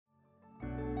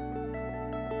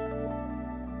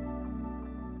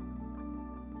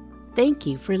Thank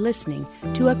you for listening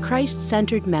to a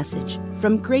Christ-centered message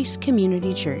from Grace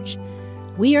Community Church.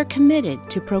 We are committed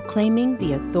to proclaiming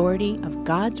the authority of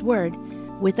God's Word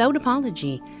without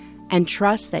apology and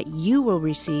trust that you will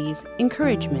receive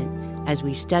encouragement as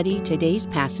we study today's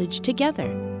passage together.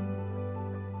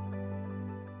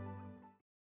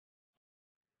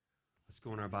 Let's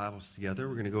go in our Bibles together.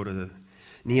 We're going to go to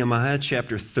Nehemiah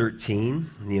chapter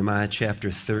 13. Nehemiah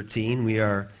chapter 13. We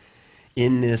are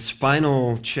in this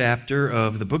final chapter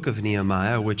of the book of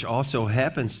Nehemiah, which also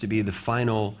happens to be the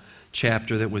final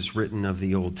chapter that was written of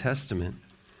the Old Testament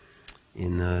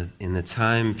in the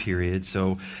time period.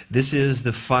 So this is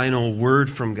the final word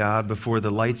from God before the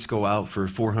lights go out for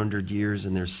 400 years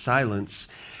and there's silence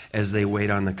as they wait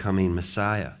on the coming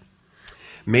Messiah.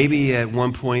 Maybe at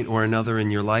one point or another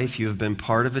in your life you have been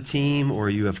part of a team, or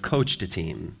you have coached a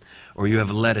team, or you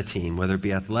have led a team, whether it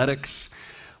be athletics,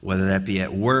 whether that be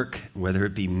at work, whether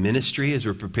it be ministry, as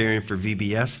we're preparing for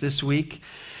VBS this week.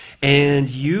 And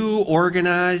you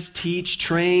organize, teach,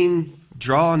 train,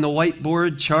 draw on the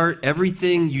whiteboard, chart,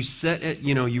 everything. You set it,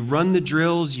 you run the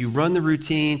drills, you run the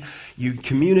routine, you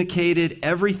communicated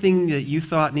everything that you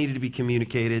thought needed to be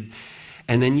communicated,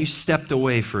 and then you stepped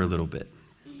away for a little bit.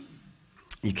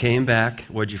 You came back,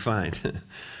 what'd you find?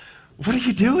 What are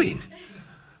you doing?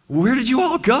 Where did you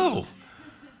all go?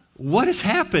 What has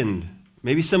happened?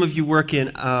 Maybe some of you work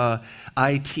in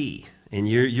IT, and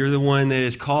you're the one that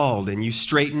is called, and you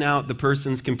straighten out the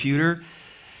person's computer,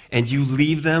 and you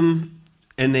leave them,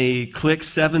 and they click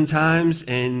 7 times,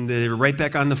 and they're right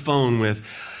back on the phone with,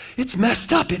 "It's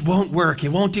messed up, it won't work, it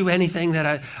won't do anything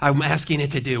that I'm asking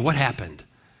it to do. What happened?"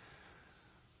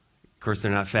 Of course,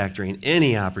 they're not factoring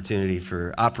any opportunity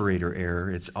for operator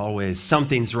error. It's always,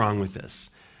 something's wrong with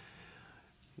this.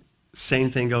 Same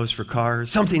thing goes for cars.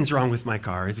 Something's wrong with my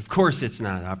car. Of course it's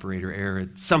not operator error.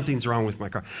 Something's wrong with my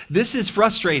car. This is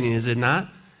frustrating, is it not?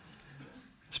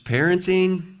 It's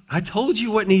parenting. I told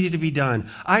you what needed to be done.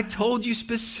 I told you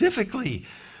specifically.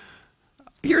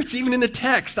 Here, it's even in the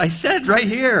text. I said right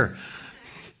here.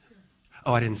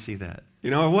 Oh, I didn't see that.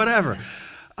 Or whatever.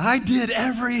 I did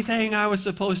everything I was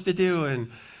supposed to do, and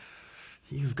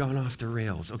you've gone off the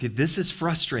rails. Okay, this is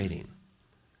frustrating.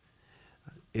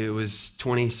 It was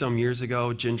 20-some years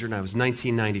ago. Ginger and I, it was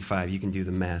 1995. You can do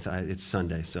the math. It's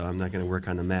Sunday, so I'm not going to work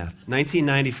on the math.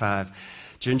 1995,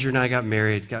 Ginger and I got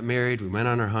married. We went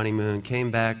on our honeymoon,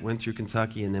 came back, went through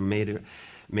Kentucky, and then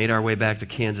made our way back to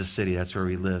Kansas City. That's where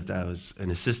we lived. I was an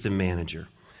assistant manager.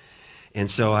 And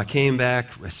so I came back.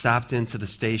 I stopped into the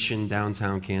station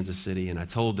downtown Kansas City, and I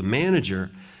told the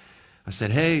manager, I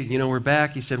said, "Hey, we're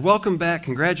back." He said, "Welcome back.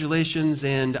 Congratulations,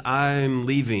 and I'm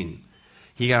leaving."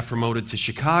 He got promoted to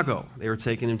Chicago. They were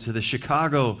taking him to the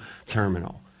Chicago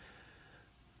terminal.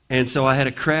 And so I had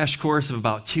a crash course of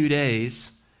about 2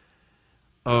 days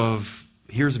of,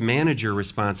 here's manager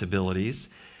responsibilities.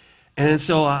 And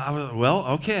so I was, well,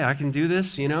 okay, I can do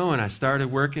this, and I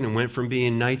started working and went from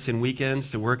being nights and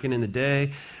weekends to working in the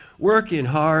day, working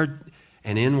hard,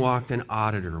 and in walked an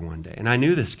auditor one day. And I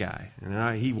knew this guy.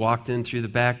 And he walked in through the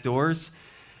back doors.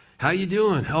 "How you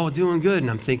doing?" "Oh, doing good."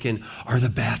 And I'm thinking, are the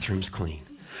bathrooms clean?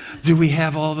 Do we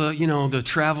have all the, the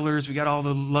travelers? We got all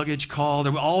the luggage called.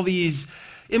 There were all these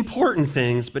important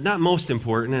things, but not most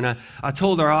important. And I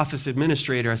told our office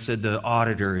administrator, I said, "The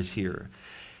auditor is here."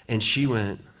 And she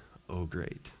went, "Oh,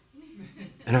 great."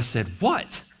 And I said,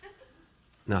 "What?"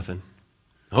 "Nothing."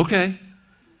 "Okay."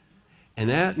 And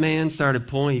that man started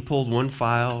he pulled one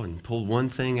file and pulled one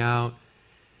thing out.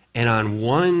 And on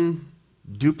one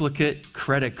duplicate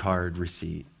credit card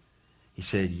receipt, he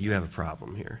said, "You have a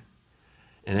problem here."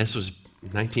 And this was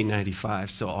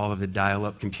 1995, so all of the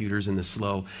dial-up computers and the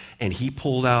slow. And he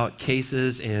pulled out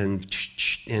cases,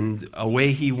 and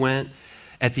away he went.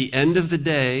 At the end of the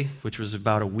day, which was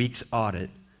about a week's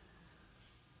audit,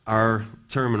 our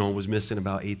terminal was missing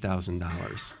about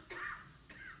 $8,000.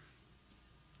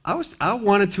 I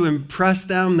wanted to impress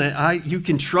them that you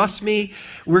can trust me.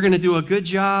 We're going to do a good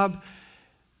job.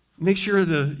 Make sure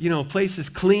the place is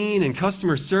clean and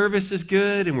customer service is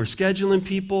good, and we're scheduling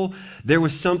people. There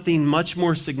was something much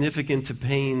more significant to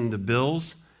paying the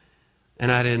bills,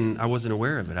 and I wasn't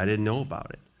aware of it. I didn't know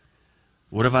about it.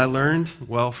 What have I learned?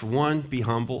 Well, for one, be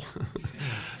humble.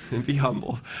 Be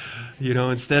humble.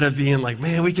 Instead of being like,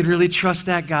 "Man, we could really trust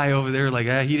that guy over there." Like,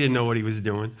 he didn't know what he was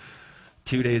doing.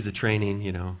 2 days of training,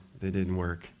 they didn't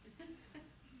work.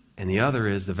 And the other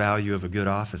is the value of a good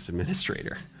office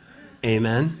administrator.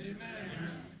 Amen? Amen.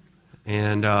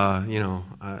 And,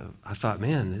 I thought,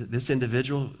 man, this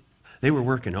individual, they were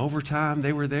working overtime.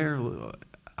 They were there.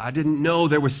 I didn't know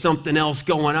there was something else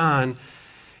going on.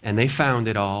 And they found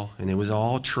it all, and it was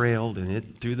all trailed, and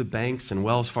it through the banks and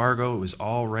Wells Fargo, it was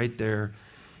all right there.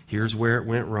 Here's where it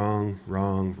went wrong,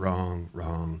 wrong, wrong,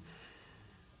 wrong.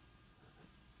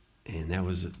 And that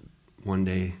was one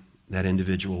day that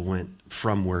individual went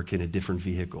from work in a different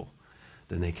vehicle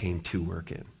than they came to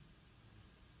work in.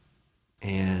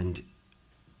 And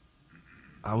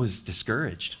I was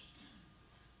discouraged.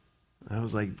 I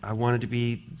was like, I wanted to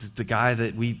be the guy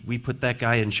that we put that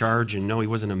guy in charge, and no, he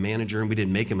wasn't a manager, and we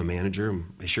didn't make him a manager, and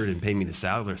they sure didn't pay me the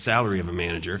salary of a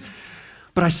manager,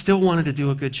 but I still wanted to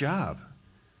do a good job.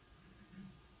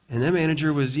 And that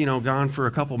manager was, gone for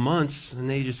a couple months, and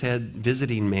they just had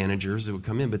visiting managers that would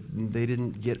come in, but they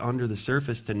didn't get under the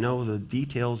surface to know the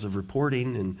details of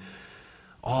reporting and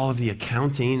all of the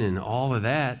accounting and all of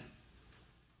that.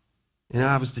 And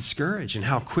I was discouraged and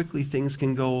how quickly things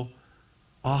can go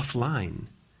offline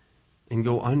and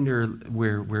go under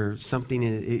where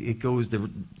something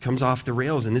comes off the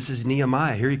rails. And this is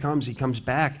Nehemiah. Here he comes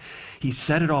back. He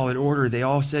set it all in order. They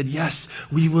all said, yes,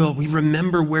 we will. We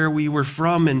remember where we were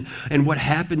from and what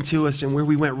happened to us and where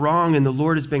we went wrong, and the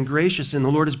Lord has been gracious and the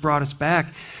Lord has brought us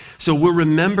back. So we'll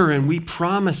remember and we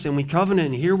promise and we covenant,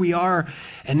 and here we are.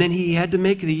 And then he had to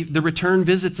make the return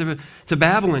visit to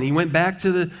Babylon. He went back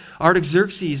to the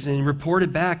Artaxerxes and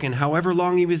reported back, and however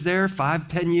long he was there,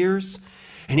 5-10 years,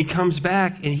 and he comes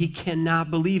back and he cannot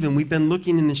believe. And we've been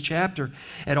looking in this chapter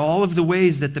at all of the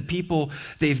ways that the people,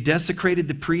 they've desecrated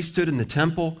the priesthood and the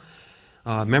temple.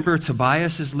 Remember,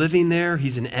 Tobias is living there.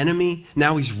 He's an enemy.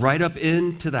 Now he's right up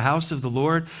into the house of the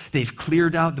Lord. They've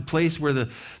cleared out the place where the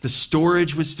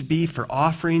storage was to be for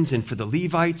offerings and for the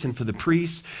Levites and for the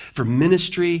priests, for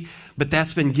ministry. But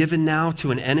that's been given now to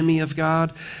an enemy of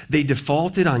God. They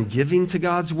defaulted on giving to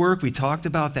God's work. We talked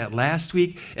about that last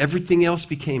week. Everything else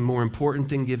became more important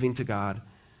than giving to God.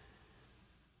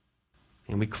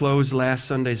 And we closed last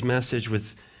Sunday's message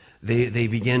with they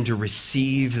began to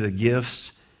receive the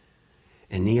gifts.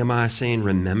 And Nehemiah saying,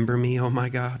 remember me, oh my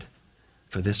God,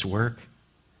 for this work.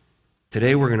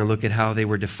 Today we're going to look at how they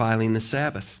were defiling the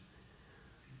Sabbath.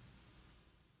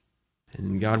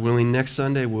 And God willing, next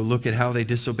Sunday we'll look at how they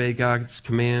disobeyed God's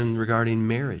command regarding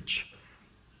marriage.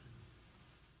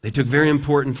 They took very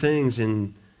important things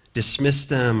and dismissed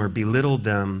them or belittled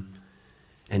them.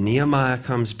 And Nehemiah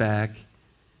comes back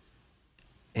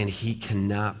and he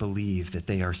cannot believe that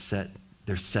they're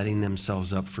setting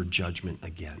themselves up for judgment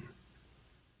again.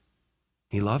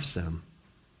 He loves them.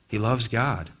 He loves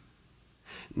God.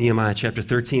 Nehemiah chapter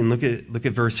 13, look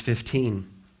at verse 15.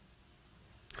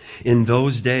 In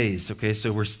those days, okay,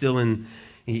 so we're still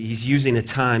he's using a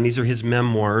time. These are his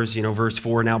memoirs, verse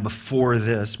 4. Now before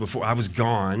I was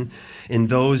gone, in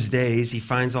those days, he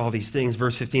finds all these things.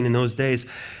 Verse 15, in those days,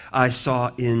 I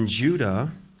saw in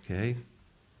Judah, okay,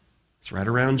 it's right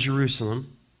around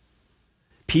Jerusalem,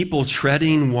 people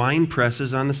treading wine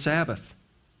presses on the Sabbath,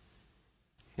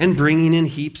 and bringing in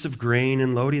heaps of grain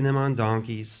and loading them on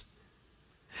donkeys,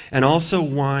 and also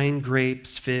wine,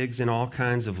 grapes, figs, and all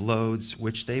kinds of loads,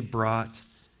 which they brought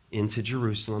into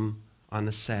Jerusalem on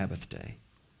the Sabbath day.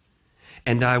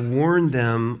 And I warned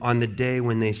them on the day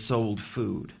when they sold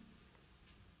food.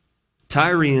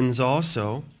 Tyrians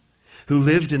also, who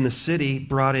lived in the city,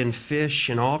 brought in fish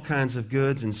and all kinds of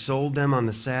goods and sold them on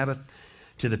the Sabbath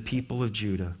to the people of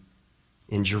Judah.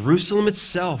 In Jerusalem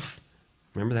itself,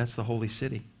 remember, that's the holy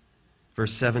city.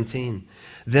 Verse 17,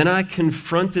 then I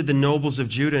confronted the nobles of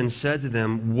Judah and said to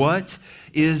them, what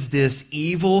is this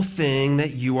evil thing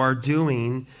that you are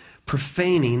doing,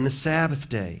 profaning the Sabbath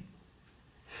day?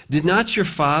 Did not your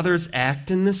fathers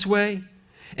act in this way?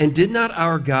 And did not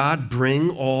our God bring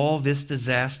all this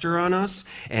disaster on us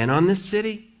and on this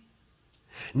city?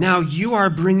 Now you are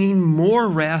bringing more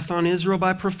wrath on Israel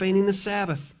by profaning the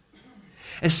Sabbath.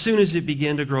 As soon as it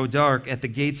began to grow dark at the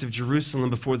gates of Jerusalem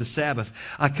before the Sabbath,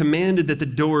 I commanded that the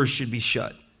doors should be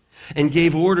shut and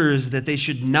gave orders that they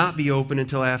should not be open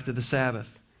until after the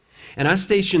Sabbath. And I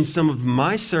stationed some of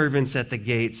my servants at the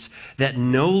gates that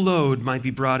no load might be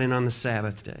brought in on the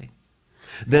Sabbath day.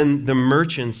 Then the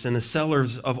merchants and the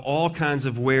sellers of all kinds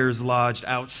of wares lodged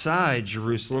outside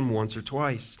Jerusalem once or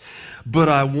twice. But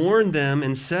I warned them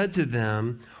and said to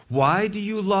them, why do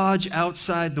you lodge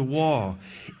outside the wall?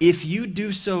 If you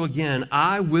do so again,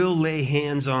 I will lay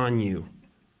hands on you.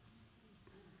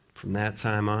 From that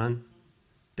time on,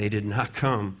 they did not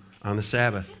come on the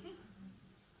Sabbath.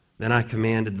 Then I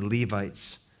commanded the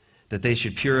Levites that they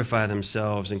should purify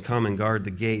themselves and come and guard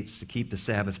the gates to keep the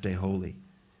Sabbath day holy.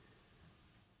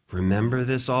 Remember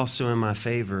this also in my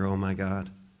favor, O my God,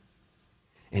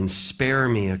 and spare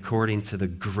me according to the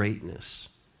greatness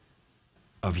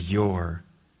of your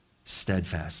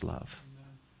steadfast love.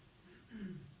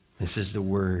 This is the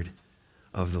word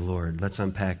of the Lord. Let's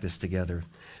unpack this together.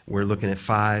 We're looking at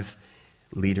 5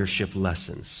 leadership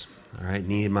lessons. All right,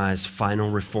 Nehemiah's final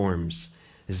reforms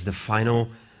is the final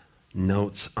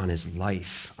notes on his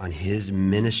life, on his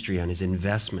ministry, on his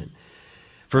investment.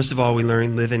 First of all, we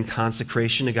learn live in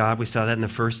consecration to God. We saw that in the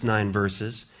first 9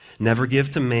 verses. Never give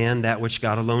to man that which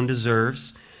God alone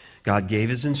deserves. God gave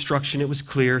his instruction. It was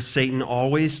clear. Satan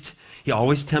always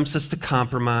tempts us to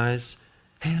compromise.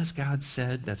 Hey, as God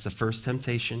said, that's the first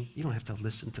temptation. You don't have to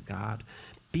listen to God.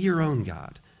 Be your own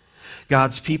God.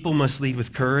 God's people must lead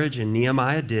with courage, and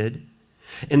Nehemiah did.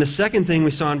 And the second thing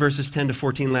we saw in verses 10 to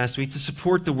 14 last week, to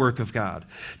support the work of God.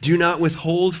 Do not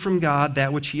withhold from God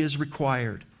that which he has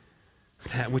required,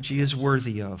 that which he is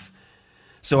worthy of.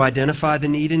 So identify the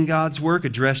need in God's work,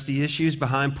 address the issues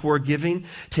behind poor giving,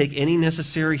 take any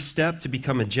necessary step to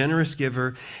become a generous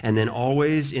giver, and then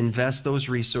always invest those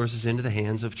resources into the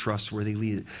hands of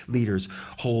trustworthy leaders.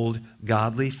 Hold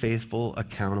godly, faithful,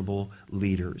 accountable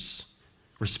leaders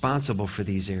responsible for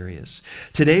these areas.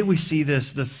 Today we see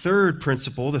this, the third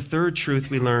principle, the third truth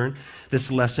we learn,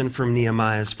 this lesson from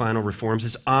Nehemiah's final reforms,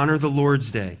 is honor the Lord's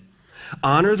day.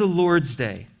 Honor the Lord's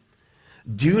day.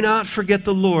 Do not forget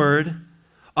the Lord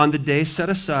on the day set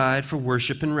aside for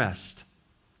worship and rest.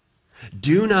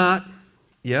 Do not,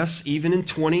 yes, even in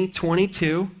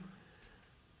 2022,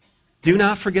 do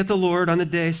not forget the Lord on the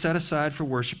day set aside for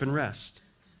worship and rest.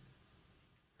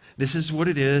 This is what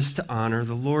it is to honor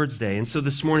the Lord's day. And so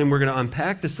this morning we're going to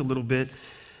unpack this a little bit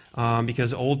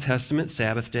because Old Testament,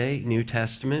 Sabbath day, New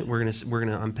Testament, we're going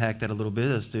to unpack that a little bit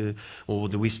as to, well,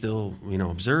 do we still,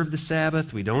 observe the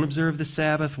Sabbath? We don't observe the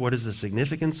Sabbath. What is the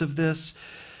significance of this?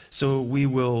 So we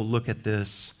will look at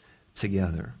this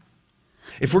together.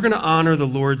 If we're going to honor the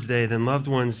Lord's day, then loved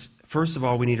ones, first of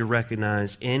all, we need to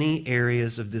recognize any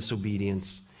areas of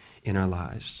disobedience in our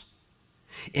lives.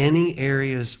 Any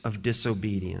areas of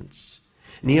disobedience.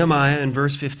 Nehemiah, in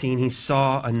verse 15, he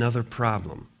saw another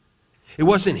problem. It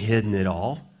wasn't hidden at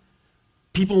all.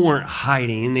 People weren't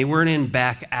hiding. They weren't in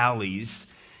back alleys.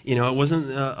 It wasn't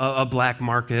a black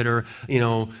market or,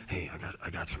 hey, I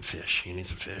got some fish. You need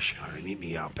some fish? All right, meet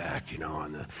me out back,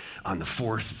 on the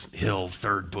 4th hill,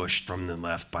 3rd bush from the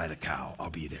left by the cow.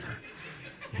 I'll be there.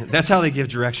 That's how they give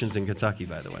directions in Kentucky,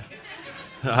 by the way.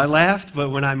 I laughed, but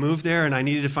when I moved there and I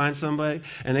needed to find somebody,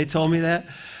 and they told me that,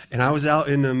 and I was out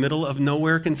in the middle of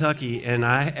nowhere, Kentucky, and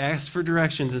I asked for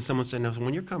directions, and someone said, no,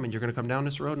 when you're coming, you're going to come down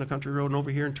this road, and a country road, and over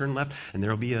here, and turn left, and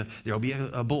there'll be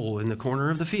a bull in the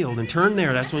corner of the field, and turn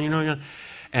there. That's when you know.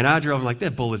 And I drove, I'm like,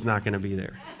 that bull is not going to be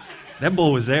there. That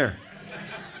bull was there.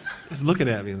 He's looking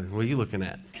at me like, what are you looking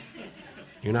at?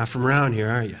 You're not from around here,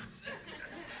 are you?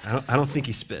 I don't think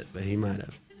he spit, but he might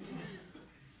have.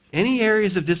 Any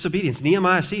areas of disobedience,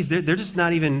 Nehemiah sees, they're just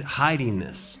not even hiding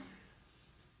this.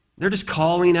 They're just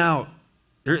calling out.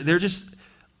 They're just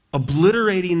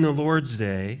obliterating the Lord's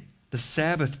day, the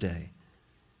Sabbath day.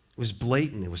 It was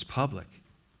blatant. It was public.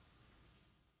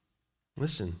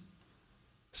 Listen,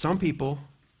 some people,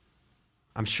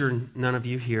 I'm sure none of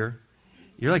you here,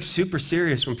 you're like super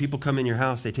serious when people come in your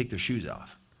house, they take their shoes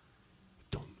off.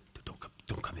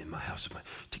 Don't come in my house.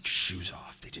 Take your shoes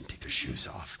off. They didn't take their shoes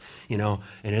off, and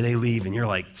then they leave, and you're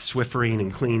like Swiffering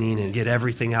and cleaning and get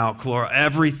everything out,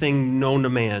 everything known to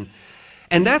man.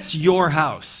 And that's your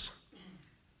house.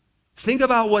 Think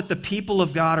about what the people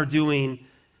of God are doing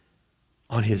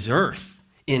on his earth,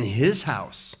 in his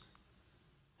house.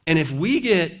 And if we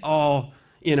get all,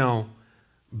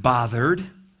 bothered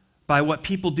by what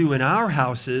people do in our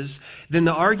houses, then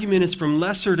the argument is from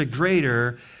lesser to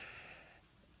greater.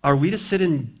 Are we to sit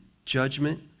in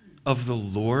judgment of the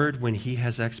Lord when he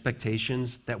has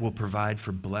expectations that will provide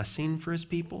for blessing for his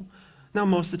people? Now,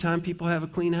 most of the time, people have a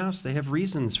clean house. They have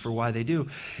reasons for why they do.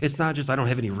 It's not just, I don't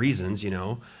have any reasons,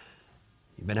 You've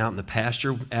been out in the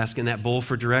pasture asking that bull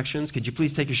for directions. Could you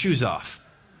please take your shoes off?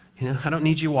 I don't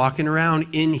need you walking around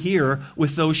in here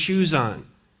with those shoes on.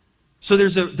 So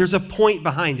there's a point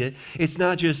behind it. It's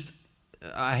not just,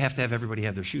 I have to have everybody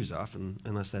have their shoes off,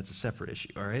 unless that's a separate issue,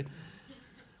 all right?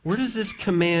 Where does this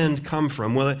command come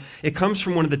from? Well, it comes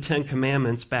from one of the 10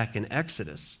 commandments back in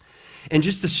Exodus. And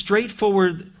just the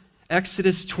straightforward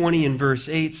Exodus 20 and verse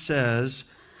 8 says,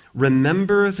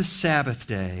 remember the Sabbath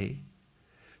day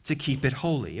to keep it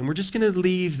holy. And we're just going to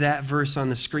leave that verse on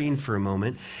the screen for a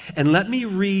moment. And let me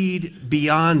read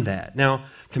beyond that. Now,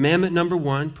 commandment number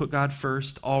 1, put God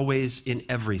first, always in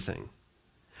everything.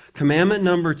 Commandment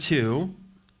number 2,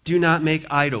 do not make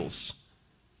idols.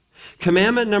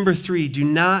 Commandment number 3, do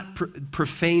not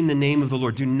profane the name of the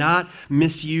Lord. Do not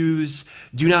misuse,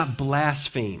 do not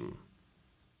blaspheme.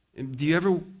 Do you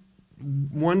ever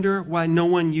wonder why no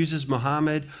one uses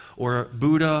Muhammad or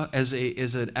Buddha as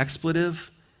an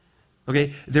expletive?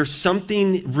 Okay, there's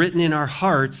something written in our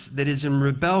hearts that is in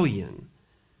rebellion.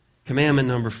 Commandment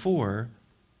number 4,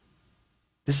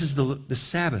 this is the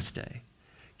Sabbath day.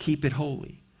 Keep it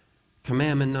holy.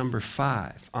 Commandment number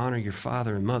 5, honor your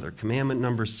father and mother. Commandment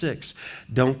number 6,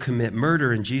 don't commit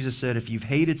murder. And Jesus said, if you've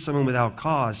hated someone without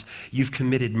cause, you've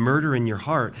committed murder in your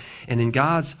heart. And in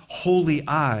God's holy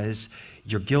eyes,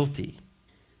 you're guilty.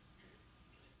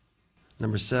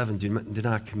 Number 7, do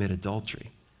not commit adultery.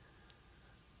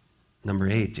 Number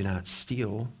 8, do not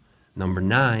steal. Number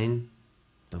 9,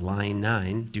 the line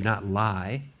 9, do not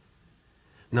lie.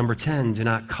 Number 10, do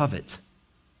not covet.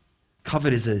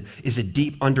 Covet is a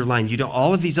deep underline.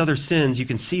 All of these other sins, you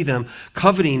can see them.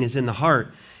 Coveting is in the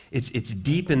heart. It's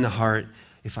deep in the heart.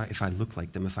 If I look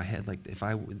like them, if I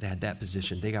had that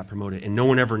position, they got promoted, and no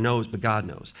one ever knows, but God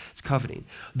knows. It's coveting.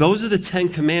 Those are the 10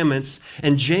 commandments.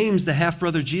 And James, the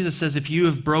half-brother of Jesus, says if you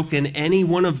have broken any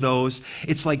one of those,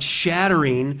 it's like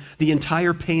shattering the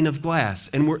entire pane of glass.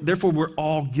 And therefore, we're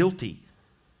all guilty.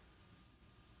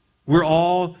 We're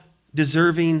all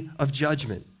deserving of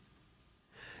judgment.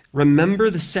 Remember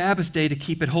the Sabbath day to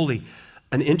keep it holy.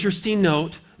 An interesting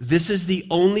note, this is the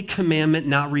only commandment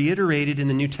not reiterated in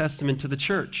the New Testament to the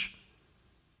church.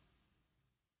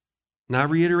 Not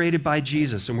reiterated by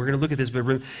Jesus, and we're going to look at this,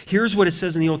 but here's what it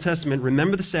says in the Old Testament.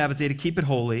 Remember the Sabbath day to keep it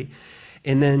holy.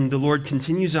 And then the Lord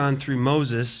continues on through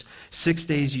Moses. 6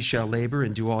 days you shall labor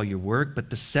and do all your work,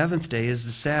 but the 7th day is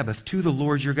the Sabbath to the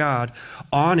Lord your God.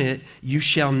 On it you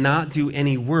shall not do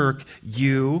any work,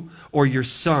 you or your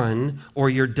son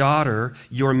or your daughter,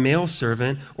 your male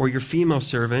servant or your female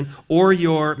servant, or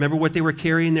remember what they were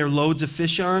carrying their loads of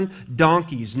fish on?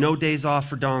 Donkeys. No days off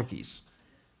for donkeys.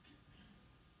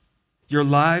 Your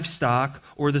livestock,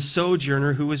 or the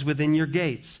sojourner who is within your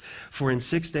gates. For in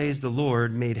 6 days the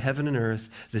Lord made heaven and earth,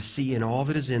 the sea and all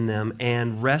that is in them,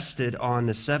 and rested on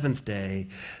the 7th day.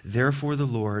 Therefore the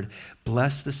Lord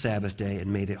blessed the Sabbath day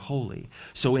and made it holy.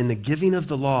 So in the giving of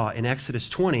the law in Exodus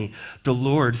 20, the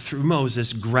Lord, through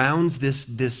Moses, grounds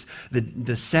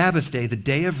the Sabbath day, the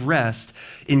day of rest,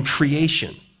 in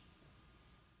creation.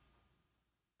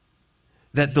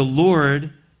 That the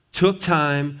Lord took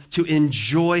time to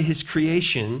enjoy his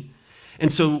creation.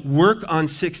 And so work on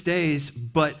 6 days,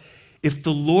 but if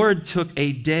the Lord took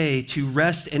a day to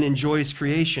rest and enjoy his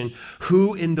creation,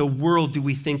 who in the world do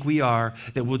we think we are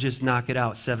that will just knock it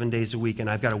out 7 days a week and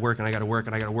I've got to work and I got to work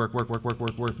and I got to work,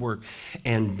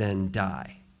 and then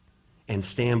die and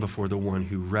stand before the one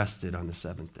who rested on the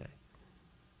 7th day?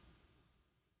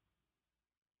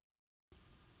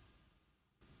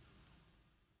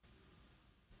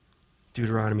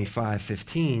 Deuteronomy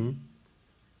 5:15,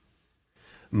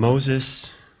 Moses,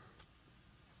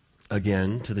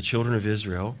 again, to the children of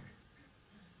Israel,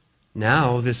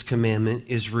 now this commandment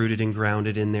is rooted and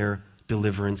grounded in their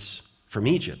deliverance from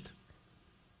Egypt.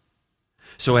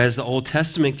 So as the Old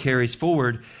Testament carries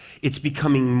forward, it's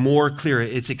becoming more clear.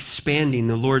 It's expanding.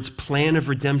 The Lord's plan of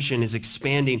redemption is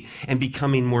expanding and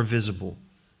becoming more visible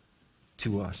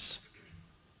to us.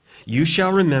 You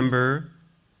shall remember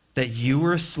that you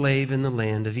were a slave in the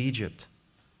land of Egypt.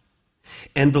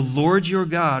 And the Lord your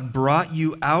God brought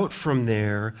you out from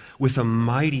there with a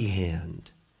mighty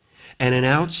hand and an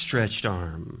outstretched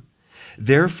arm.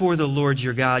 Therefore the Lord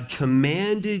your God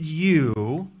commanded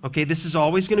you, okay, this is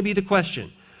always going to be the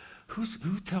question,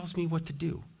 who tells me what to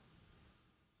do?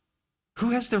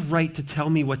 Who has the right to tell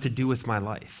me what to do with my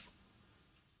life?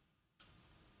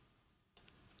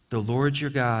 The Lord your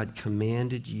God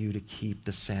commanded you to keep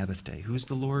the Sabbath day. Who's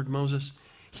the Lord, Moses?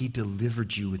 He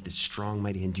delivered you with this strong,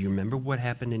 mighty hand. Do you remember what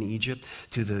happened in Egypt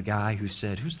to the guy who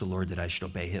said, who's the Lord that I should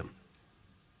obey him?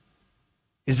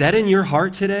 Is that in your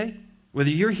heart today?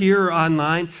 Whether you're here or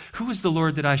online, who is the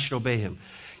Lord that I should obey him?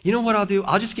 You know what I'll do?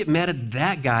 I'll just get mad at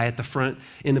that guy at the front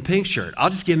in the pink shirt. I'll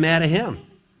just get mad at him.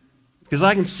 Because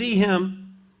I can see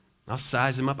him. I'll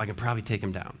size him up. I can probably take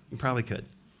him down. You probably could.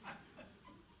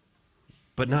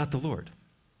 But not the Lord.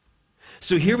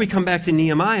 So here we come back to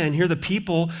Nehemiah, and here the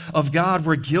people of God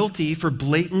were guilty for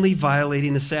blatantly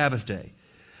violating the Sabbath day.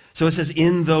 So it says,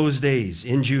 in those days,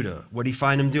 in Judah, what do you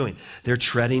find them doing? They're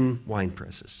treading wine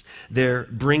presses. They're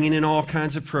bringing in all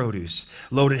kinds of produce,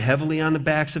 loaded heavily on the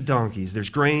backs of donkeys. There's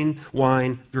grain,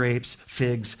 wine, grapes,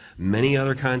 figs, many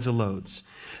other kinds of loads.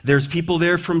 There's people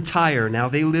there from Tyre. Now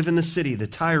they live in the city, the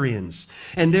Tyrians,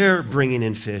 and they're bringing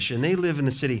in fish, and they live in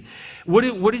the city.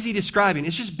 What is he describing?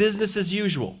 It's just business as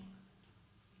usual.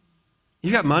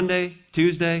 You've got Monday,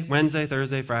 Tuesday, Wednesday,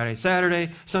 Thursday, Friday,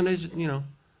 Saturday, Sundays,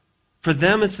 For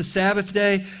them, it's the Sabbath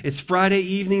day. It's Friday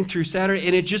evening through Saturday,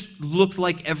 and it just looked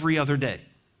like every other day.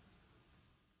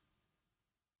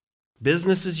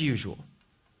 Business as usual.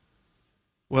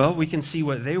 Well, we can see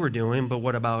what they were doing, but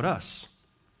what about us?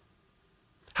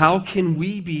 How can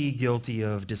we be guilty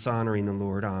of dishonoring the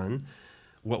Lord on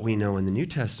what we know in the New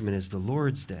Testament is the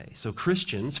Lord's Day? So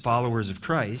Christians, followers of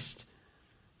Christ,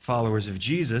 followers of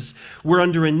Jesus, we're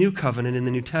under a new covenant in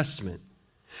the New Testament.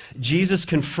 Jesus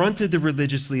confronted the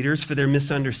religious leaders for their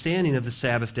misunderstanding of the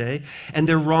Sabbath day and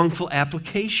their wrongful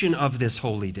application of this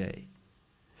holy day.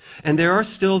 And there are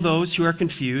still those who are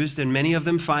confused, and many of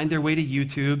them find their way to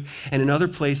YouTube and in other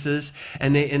places,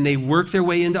 and they work their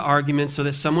way into arguments so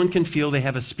that someone can feel they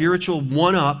have a spiritual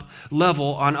one-up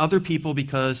level on other people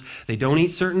because they don't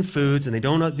eat certain foods and they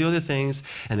don't do other things,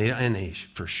 and they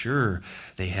for sure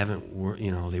they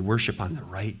they worship on the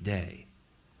right day.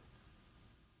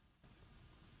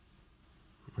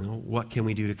 What can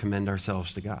we do to commend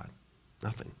ourselves to God?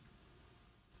 Nothing.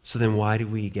 So then why do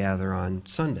we gather on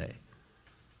Sunday?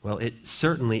 Well, it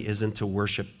certainly isn't to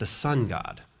worship the sun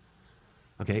god.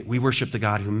 Okay, we worship the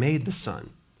God who made the sun.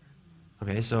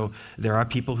 Okay, so there are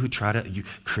people who try to,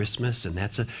 Christmas, and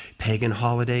that's a pagan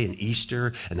holiday, and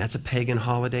Easter, and that's a pagan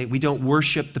holiday. We don't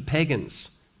worship the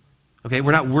pagans. Okay,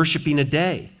 we're not worshiping a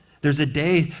day. There's a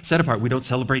day set apart. We don't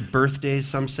celebrate birthdays,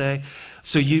 some say.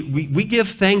 So we give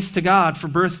thanks to God for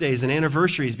birthdays and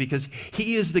anniversaries because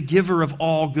He is the giver of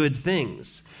all good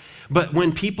things. But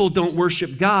when people don't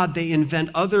worship God, they invent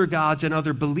other gods and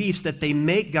other beliefs that they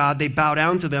make God. They bow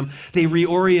down to them. They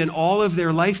reorient all of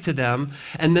their life to them,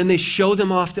 and then they show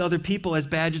them off to other people as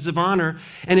badges of honor,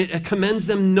 and it commends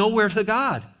them nowhere to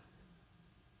God.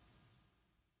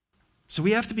 So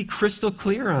we have to be crystal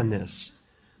clear on this.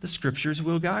 The Scriptures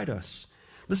will guide us.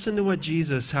 Listen to what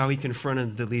Jesus, how He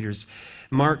confronted the leaders.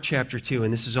 Mark chapter 2,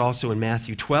 and this is also in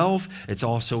Matthew 12. It's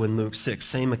also in Luke 6,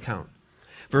 same account.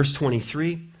 Verse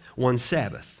 23, one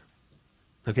Sabbath.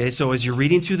 Okay, so as you're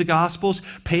reading through the Gospels,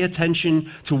 pay attention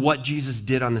to what Jesus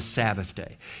did on the Sabbath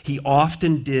day. He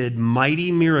often did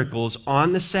mighty miracles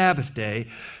on the Sabbath day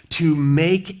to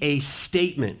make a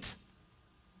statement.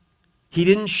 He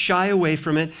didn't shy away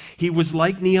from it. He was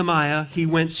like Nehemiah. He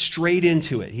went straight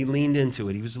into it. He leaned into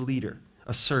it. He was a leader,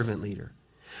 a servant leader.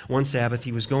 One Sabbath,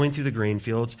 he was going through the grain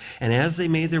fields, and as they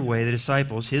made their way,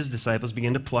 his disciples,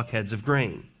 began to pluck heads of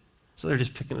grain. So they're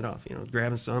just picking it off,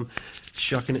 grabbing some,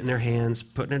 shucking it in their hands,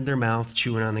 putting it in their mouth,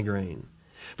 chewing on the grain.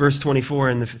 Verse 24,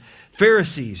 and the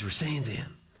Pharisees were saying to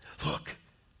him, "Look,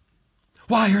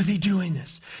 why are they doing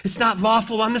this? It's not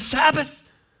lawful on the Sabbath."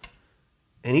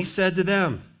 And he said to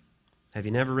them, have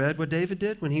you never read what David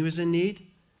did when he was in need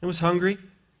and was hungry?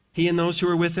 He and those who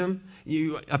were with him.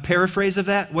 A paraphrase of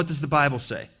that, what does the Bible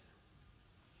say?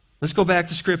 Let's go back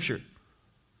to Scripture.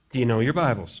 Do you know your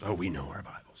Bibles? Oh, we know our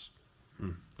Bibles.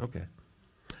 Okay.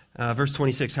 Verse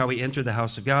 26, how he entered the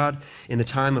house of God in the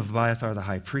time of Abiathar the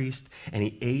high priest, and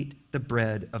he ate the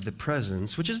bread of the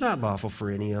presence, which is not lawful for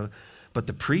any but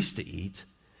the priest to eat.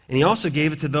 And he also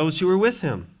gave it to those who were with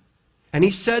him. And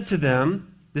he said to them,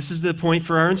 this is the point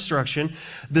for our instruction,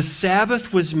 the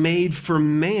Sabbath was made for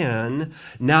man,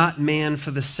 not man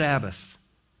for the Sabbath.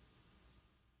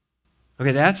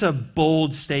 Okay, that's a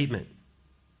bold statement.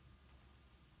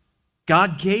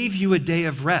 God gave you a day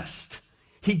of rest.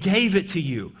 He gave it to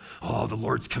you. Oh, the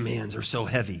Lord's commands are so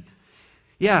heavy.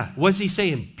 Yeah, what's he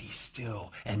saying? Be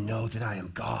still and know that I am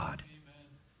God. Amen.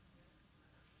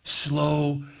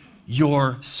 Slow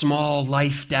your small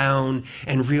life down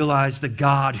and realize the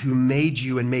God who made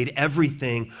you and made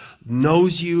everything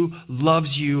knows you,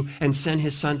 loves you, and sent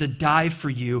his son to die for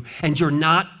you, and you're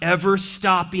not ever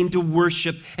stopping to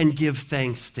worship and give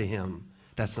thanks to him.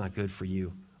 That's not good for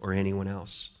you or anyone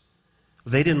else.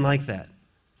 They didn't like that.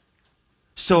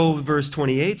 So verse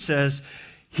 28 says,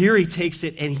 here he takes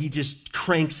it and he just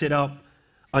cranks it up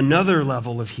another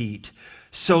level of heat.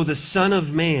 So the Son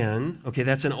of Man, okay,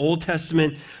 that's an Old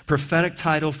Testament prophetic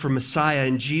title for Messiah,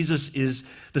 and Jesus is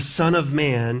the Son of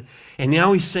Man. And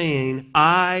now he's saying,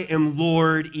 I am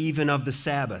Lord even of the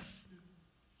Sabbath.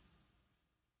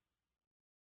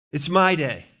 It's my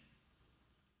day.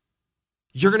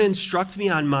 You're going to instruct me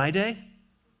on my day?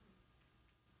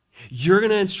 You're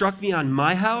going to instruct me on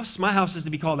my house? My house is to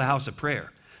be called the house of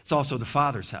prayer. It's also the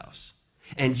Father's house.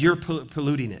 And you're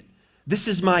polluting it. This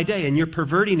is my day, and you're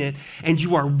perverting it, and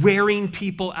you are wearing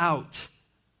people out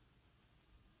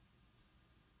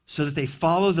so that they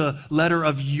follow the letter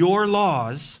of your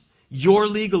laws, your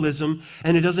legalism,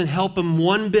 and it doesn't help them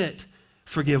one bit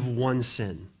forgive one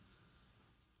sin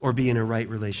or be in a right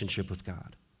relationship with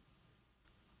God.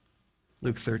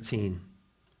 Luke 13,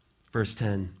 verse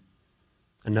 10,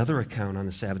 another account on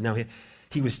the Sabbath. Now,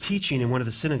 he was teaching in one of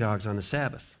the synagogues on the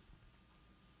Sabbath.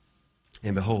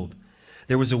 And behold,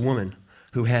 there was a woman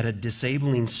who had a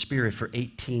disabling spirit for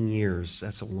 18 years.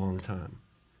 That's a long time.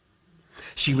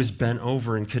 She was bent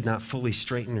over and could not fully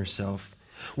straighten herself.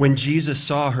 When Jesus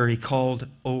saw her, he called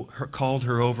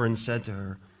her over and said to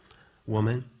her,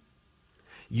 "Woman,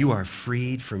 you are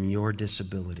freed from your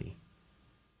disability."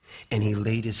 And he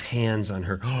laid his hands on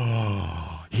her.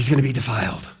 Oh, he's going to be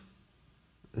defiled.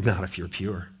 Not if you're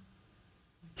pure.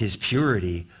 His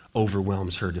purity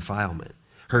overwhelms her defilement.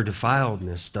 Her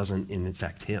defiledness doesn't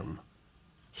infect him.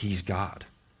 He's God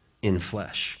in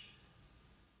flesh.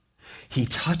 He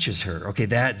touches her. Okay,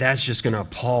 that's just going to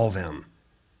appall them.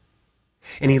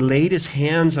 And he laid his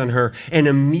hands on her, and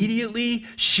immediately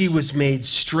she was made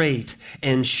straight.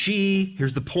 And she,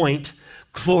 here's the point,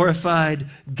 glorified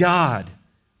God.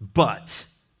 But,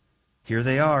 here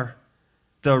they are,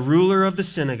 the ruler of the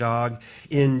synagogue,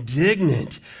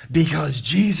 indignant because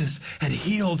Jesus had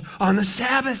healed on the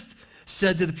Sabbath,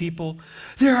 said to the people,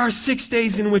 "There are 6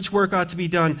 days in which work ought to be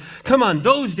done. Come on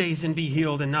those days and be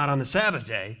healed, and not on the Sabbath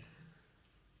day."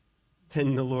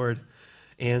 And the Lord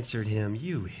answered him,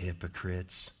 "You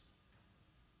hypocrites."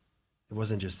 It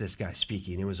wasn't just this guy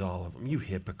speaking, it was all of them. "You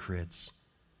hypocrites.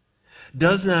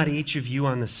 Does not each of you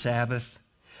on the Sabbath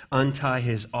untie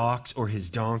his ox or his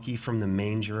donkey from the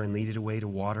manger and lead it away to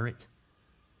water it?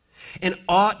 And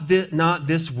ought not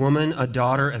this woman, a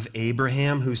daughter of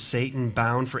Abraham, who Satan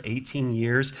bound for 18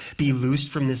 years, be loosed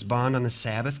from this bond on the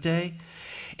Sabbath day?"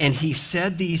 And he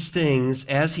said these things.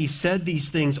 As he said these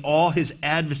things, all his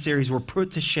adversaries were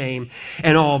put to shame,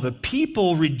 and all the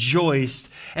people rejoiced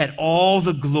at all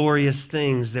the glorious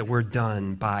things that were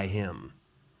done by him.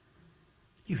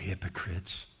 You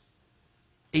hypocrites.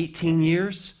 18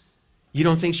 years? You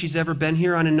don't think she's ever been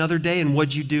here on another day? And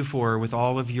what'd you do for her with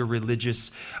all of your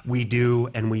religious we do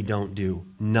and we don't do?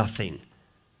 Nothing.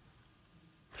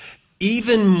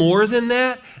 Even more than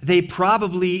that, they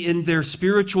probably in their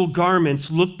spiritual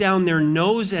garments looked down their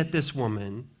nose at this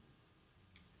woman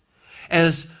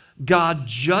as God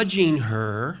judging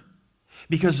her,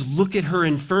 because look at her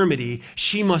infirmity.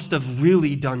 She must have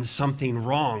really done something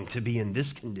wrong to be in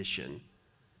this condition.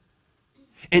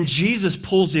 And Jesus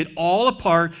pulls it all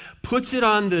apart, puts it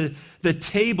on the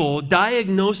table,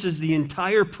 diagnoses the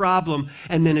entire problem,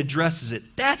 and then addresses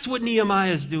it. That's what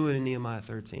Nehemiah is doing in Nehemiah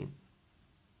 13.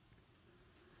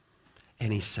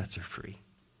 And he sets her free.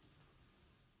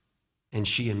 And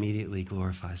she immediately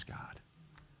glorifies God.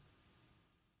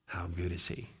 How good is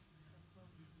he?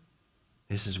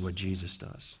 This is what Jesus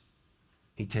does.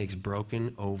 He takes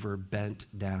broken over, bent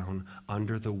down,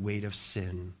 under the weight of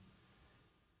sin.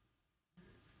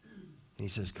 And he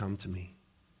says, "Come to me,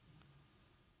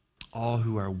 all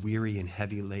who are weary and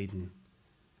heavy laden,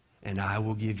 and I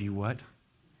will give you" what?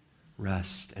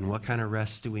 Rest. And what kind of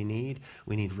rest do we need?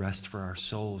 We need rest for our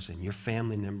souls. And your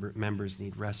family members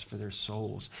need rest for their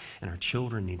souls. And our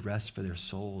children need rest for their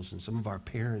souls. And some of our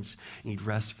parents need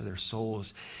rest for their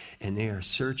souls. And they are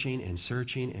searching and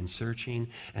searching and searching.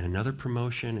 And another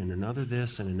promotion and another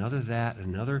this and another that and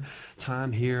another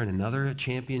time here and another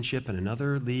championship and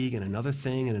another league and another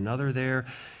thing and another there.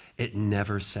 It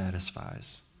never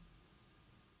satisfies.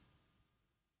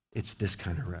 It's this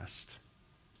kind of rest.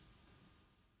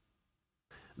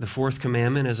 The fourth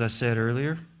commandment, as I said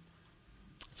earlier,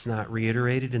 it's not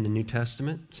reiterated in the New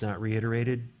Testament. It's not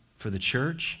reiterated for the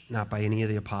church, not by any of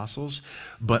the apostles.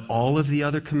 But all of the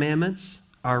other commandments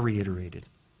are reiterated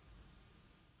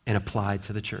and applied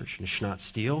to the church. You should not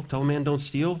steal. Tell a man don't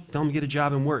steal. Tell him to get a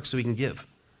job and work so he can give.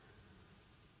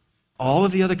 All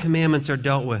of the other commandments are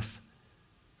dealt with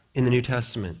in the New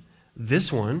Testament.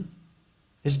 This one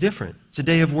is different. It's a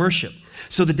day of worship.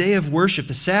 So the day of worship,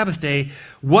 the Sabbath day,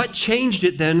 what changed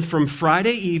it then from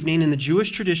Friday evening in the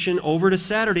Jewish tradition over to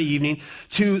Saturday evening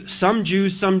to some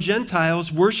Jews, some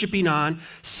Gentiles worshiping on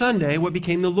Sunday, what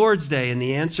became the Lord's Day? And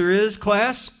the answer is,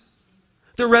 class,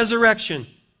 the resurrection.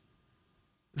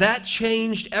 That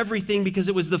changed everything because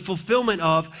it was the fulfillment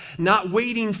of, not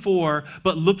waiting for,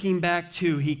 but looking back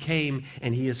to, he came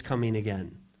and he is coming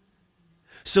again.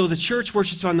 So the church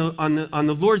worships on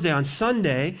the Lord's Day, on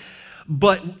Sunday,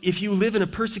 but if you live in a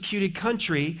persecuted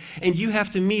country and you have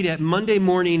to meet at Monday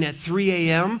morning at 3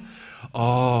 a.m.,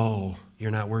 oh, you're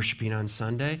not worshiping on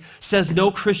Sunday? Says no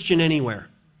Christian anywhere.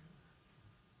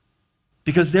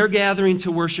 Because they're gathering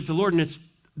to worship the Lord, and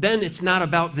it's not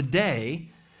about the day,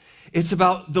 it's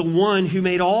about the one who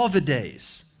made all the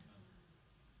days.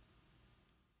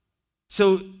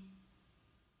 So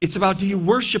it's about, do you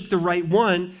worship the right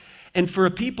one? And for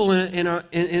a people,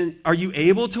 are you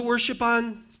able to worship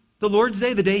on the Lord's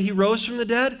Day, the day he rose from the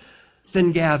dead?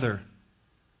 Then gather.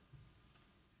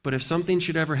 But if something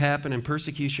should ever happen and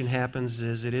persecution happens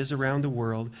as it is around the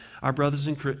world, our brothers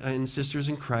and sisters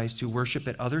in Christ who worship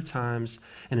at other times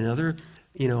and in other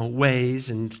ways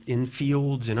and in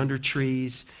fields and under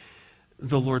trees,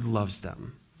 the Lord loves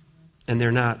them. And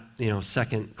they're not,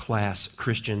 second-class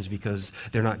Christians because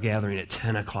they're not gathering at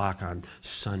 10 o'clock on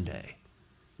Sunday.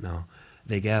 No,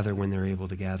 they gather when they're able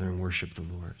to gather and worship the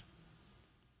Lord.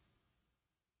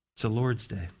 It's the Lord's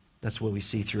Day. That's what we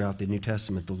see throughout the New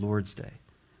Testament, the Lord's Day.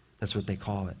 That's what they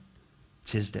call it.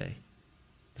 It's his day,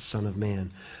 the Son of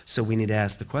Man. So we need to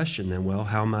ask the question then, well,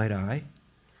 how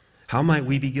might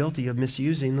we be guilty of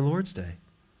misusing the Lord's Day?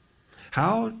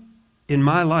 How, in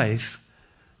my life,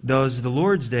 does the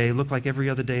Lord's Day look like every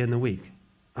other day in the week?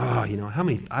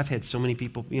 I've had so many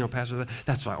people, Pastor,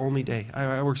 that's my only day.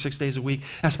 I work 6 days a week.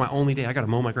 That's my only day. I got to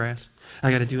mow my grass. I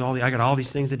got all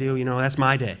these things to do. That's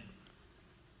my day.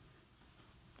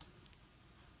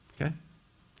 Okay?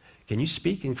 Can you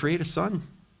speak and create a sun?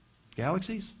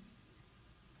 Galaxies?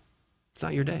 It's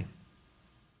not your day.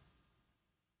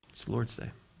 It's the Lord's day.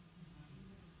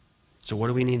 So what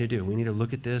do we need to do? We need to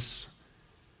look at this.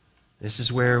 This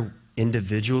is where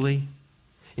individually,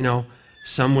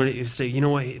 some would say,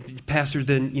 what, Pastor,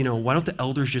 then, why don't the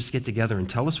elders just get together and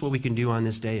tell us what we can do on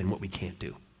this day and what we can't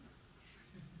do?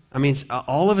 I mean,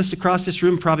 all of us across this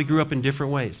room probably grew up in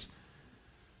different ways.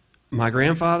 My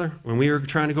grandfather, when we were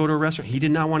trying to go to a restaurant, he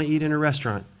did not want to eat in a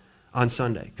restaurant on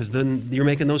Sunday because then you're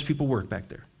making those people work back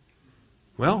there.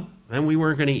 Well, then we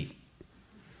weren't going to eat,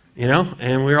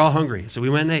 and we were all hungry, so we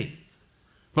went and ate.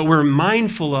 But we're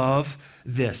mindful of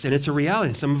this, and it's a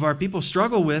reality. Some of our people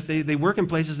struggle with, they work in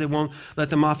places that won't let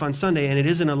them off on Sunday, and it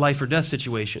isn't a life or death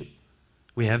situation.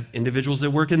 We have individuals that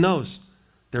work in those.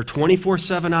 They're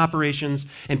 24/7 operations,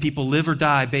 and people live or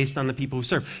die based on the people who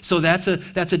serve. So that's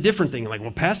a different thing. Like,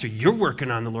 well, Pastor, you're working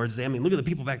on the Lord's Day. I mean, look at the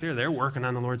people back there. They're working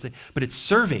on the Lord's Day. But it's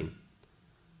serving.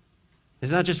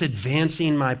 It's not just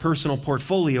advancing my personal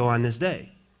portfolio on this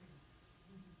day.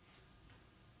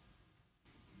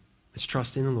 It's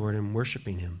trusting the Lord and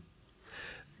worshiping him.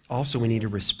 Also, we need to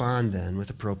respond then with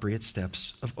appropriate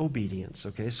steps of obedience.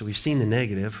 Okay, so we've seen the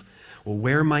negative. Well,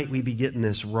 where might we be getting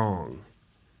this wrong?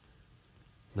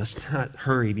 Let's not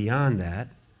hurry beyond that.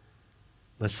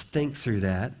 Let's think through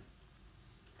that.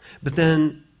 But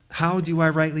then, how do I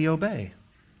rightly obey?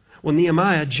 Well,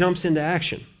 Nehemiah jumps into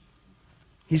action.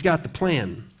 He's got the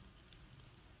plan.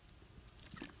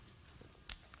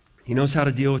 He knows how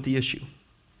to deal with the issue.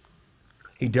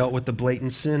 He dealt with the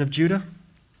blatant sin of Judah.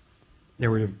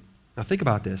 Now think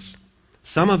about this.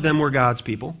 Some of them were God's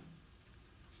people.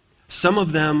 Some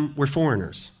of them were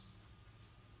foreigners.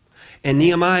 And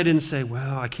Nehemiah didn't say,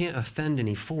 well, I can't offend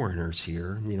any foreigners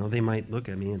here. They might look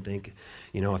at me and think,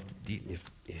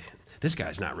 if this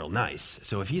guy's not real nice.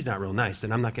 So if he's not real nice,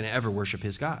 then I'm not going to ever worship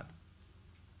his God.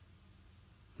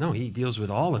 No, he deals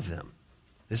with all of them.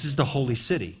 This is the holy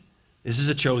city. This is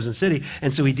a chosen city.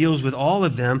 And so he deals with all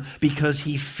of them because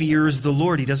he fears the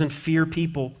Lord. He doesn't fear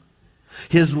people.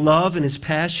 His love and his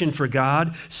passion for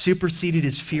God superseded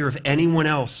his fear of anyone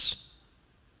else.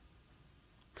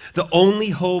 The only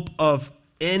hope of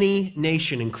any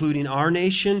nation, including our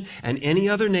nation and any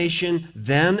other nation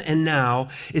then and now,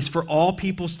 is for all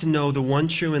peoples to know the one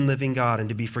true and living God and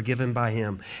to be forgiven by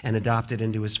him and adopted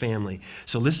into his family.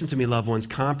 So listen to me, loved ones.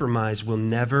 Compromise will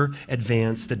never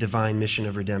advance the divine mission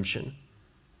of redemption.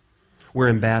 We're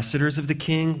ambassadors of the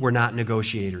King. We're not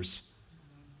negotiators.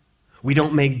 We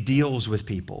don't make deals with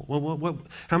people. Well,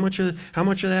 how much of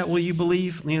that will you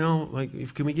believe?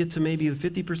 Can we get to maybe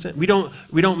 50%?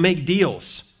 We don't make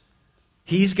deals.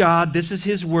 He's God. This is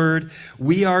his word.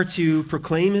 We are to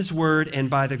proclaim his word and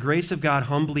by the grace of God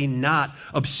humbly not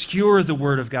obscure the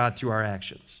word of God through our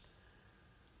actions.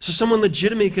 So someone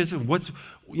legitimately could say, what's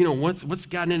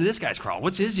gotten into this guy's crawl?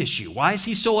 What's his issue? Why is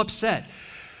he so upset?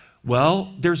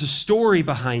 Well, there's a story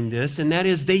behind this, and that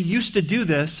is they used to do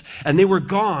this, and they were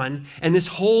gone, and this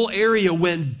whole area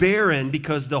went barren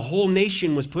because the whole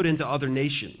nation was put into other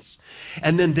nations.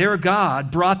 And then their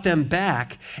God brought them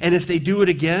back, and if they do it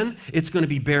again, it's going to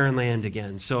be barren land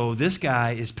again. So this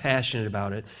guy is passionate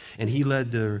about it, and he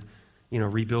led the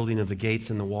rebuilding of the gates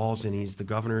and the walls, and he's the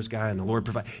governor's guy, and the Lord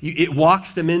provided. It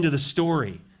walks them into the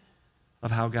story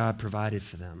of how God provided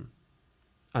for them,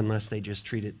 unless they just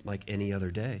treat it like any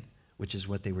other day, which is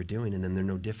what they were doing, and then they're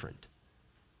no different.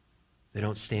 They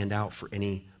don't stand out for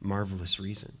any marvelous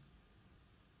reason.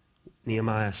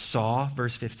 Nehemiah saw,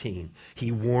 verse 15.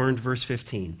 He warned, verse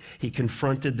 15. He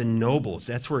confronted the nobles.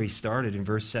 That's where he started in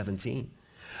verse 17.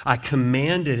 I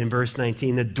commanded, in verse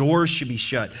 19, the doors should be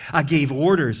shut. I gave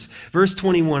orders. Verse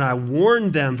 21, I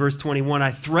warned them. Verse 21,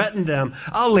 I threatened them.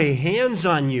 I'll lay hands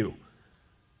on you.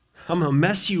 I'm going to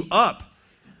mess you up.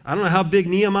 I don't know how big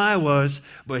Nehemiah was,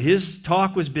 but his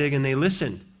talk was big and they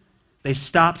listened. They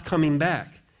stopped coming back.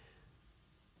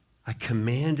 I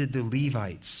commanded the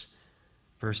Levites,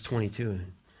 verse 22.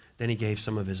 Then he gave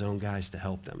some of his own guys to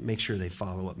help them. Make sure they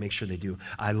follow up. Make sure they do.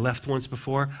 I left once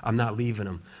before. I'm not leaving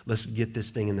them. Let's get this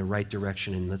thing in the right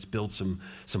direction and let's build some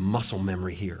muscle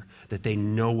memory here that they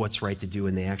know what's right to do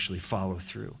and they actually follow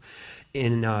through.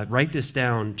 And write this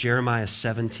down, Jeremiah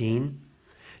 17.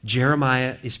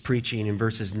 Jeremiah is preaching in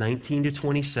verses 19 to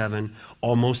 27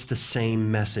 almost the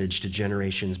same message to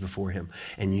generations before him.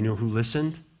 And you know who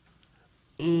listened?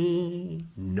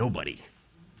 Nobody.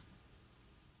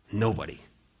 Nobody.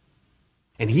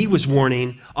 And he was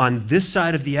warning on this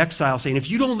side of the exile, saying, if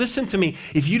you don't listen to me,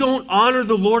 if you don't honor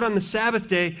the Lord on the Sabbath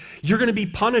day, you're going to be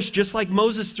punished just like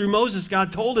Moses. Through Moses,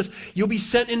 God told us, you'll be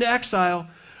sent into exile.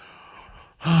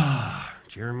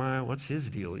 Jeremiah, what's his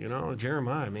deal?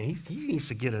 Jeremiah, man, he needs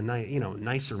to get a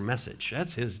nicer message.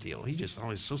 That's his deal. He just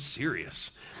always so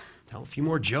serious. Tell a few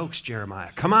more jokes,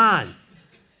 Jeremiah. Come on.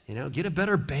 Get a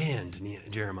better band,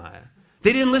 Jeremiah.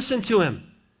 They didn't listen to him.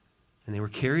 And they were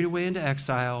carried away into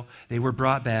exile. They were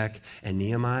brought back. And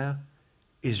Nehemiah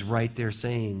is right there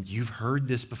saying, you've heard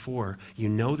this before. You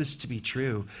know this to be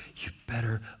true. You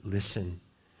better listen.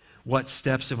 What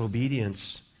steps of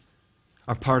obedience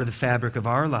are part of the fabric of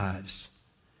our lives?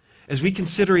 As we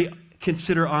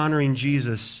consider honoring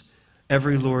Jesus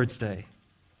every Lord's Day,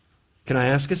 can I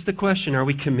ask us the question, are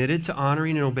we committed to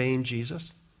honoring and obeying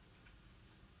Jesus?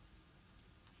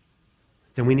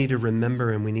 Then we need to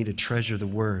remember and we need to treasure the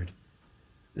Word.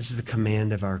 This is the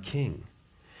command of our King.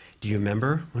 Do you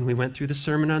remember when we went through the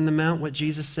Sermon on the Mount, what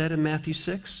Jesus said in Matthew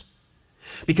 6?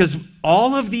 Because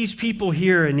all of these people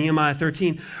here in Nehemiah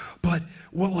 13, but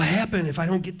what will happen if I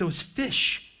don't get those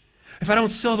fish? If I don't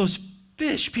sell those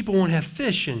fish, people won't have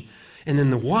fish. And then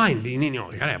the wine, you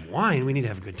got to have wine. We need to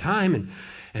have a good time.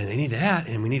 And they need that.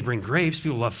 And we need to bring grapes.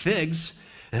 People love figs.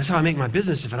 And that's how I make my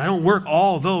business. If I don't work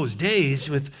all those days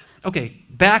with... Okay,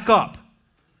 back up.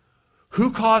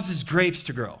 Who causes grapes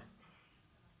to grow?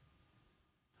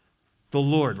 The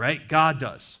Lord, right? God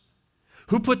does.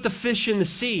 Who put the fish in the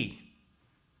sea?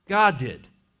 God did.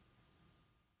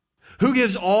 Who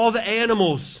gives all the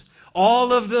animals,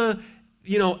 all of the,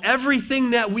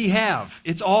 everything that we have?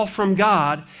 It's all from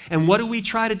God. And what do we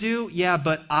try to do? Yeah,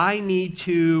 but I need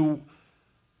to,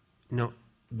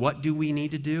 what do we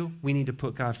need to do? We need to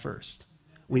put God first.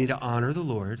 We need to honor the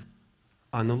Lord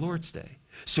on the Lord's Day.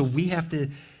 So we have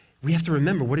to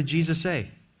remember, what did Jesus say?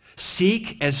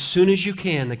 Seek as soon as you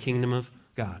can the kingdom of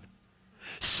God.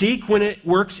 Seek when it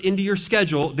works into your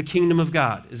schedule the kingdom of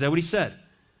God. Is that what he said?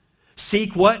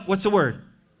 Seek what? What's the word?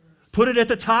 Put it at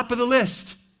the top of the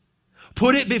list.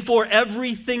 Put it before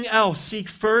everything else. Seek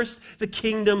first the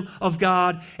kingdom of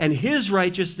God and his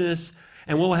righteousness.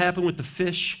 And what will happen with the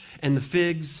fish and the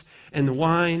figs and the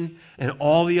wine and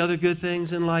all the other good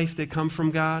things in life that come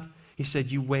from God? He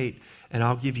said, you wait, and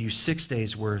I'll give you 6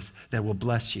 days' worth that will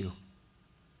bless you.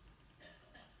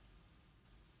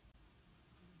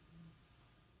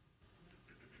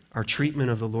 Our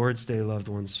treatment of the Lord's Day, loved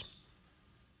ones,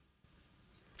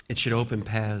 it should open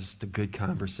paths to good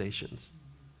conversations.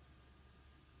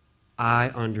 I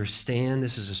understand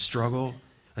this is a struggle,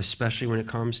 especially when it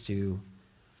comes to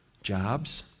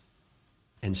jobs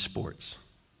and sports.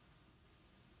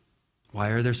 Why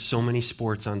are there so many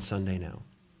sports on Sunday now?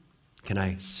 Can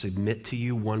I submit to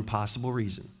you one possible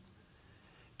reason?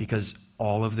 Because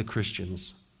all of the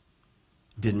Christians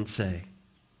didn't say,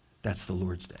 that's the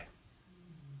Lord's Day.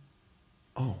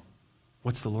 Oh,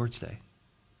 what's the Lord's Day?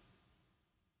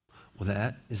 Well,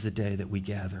 that is the day that we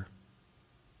gather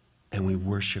and we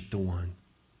worship the one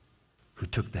who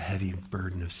took the heavy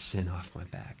burden of sin off my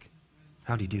back.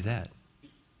 How did he do that?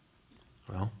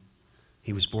 Well,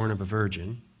 he was born of a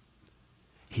virgin.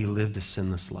 He lived a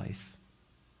sinless life.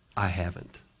 I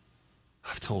haven't.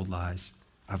 I've told lies.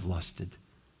 I've lusted.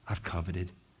 I've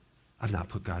coveted. I've not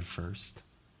put God first.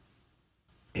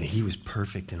 And he was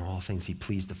perfect in all things. He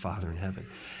pleased the Father in heaven.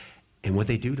 And what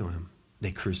they do to him,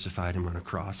 they crucified him on a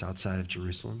cross outside of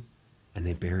Jerusalem, and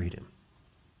they buried him.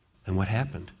 And what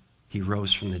happened? He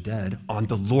rose from the dead on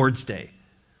the Lord's Day.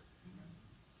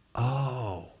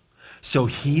 Oh, so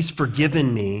he's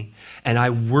forgiven me, and I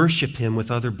worship him with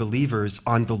other believers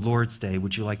on the Lord's Day.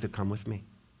 Would you like to come with me?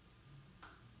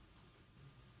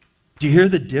 Do you hear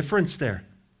the difference there?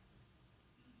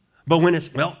 But when it's,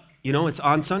 it's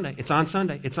on Sunday, it's on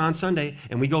Sunday, it's on Sunday,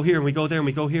 and we go here and we go there and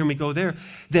we go here and we go there,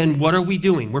 then what are we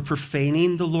doing? We're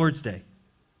profaning the Lord's Day.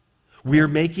 We're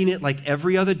making it like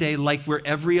every other day, like we're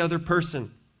every other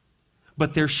person.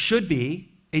 But there should be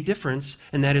a difference,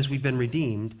 and that is we've been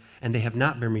redeemed, and they have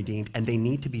not been redeemed, and they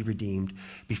need to be redeemed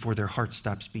before their heart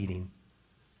stops beating.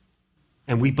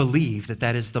 And we believe that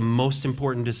that is the most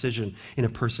important decision in a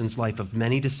person's life. Of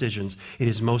many decisions, it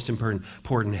is most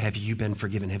important. Have you been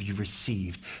forgiven? Have you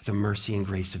received the mercy and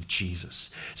grace of Jesus?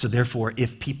 So therefore,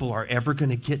 if people are ever going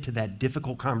to get to that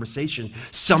difficult conversation,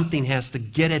 something has to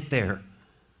get it there.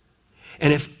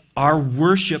 And if our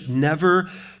worship never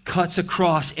cuts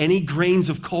across any grains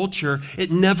of culture,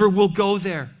 it never will go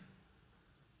there.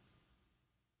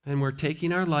 And we're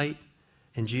taking our light,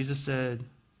 and Jesus said,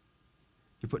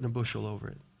 you're putting a bushel over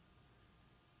it.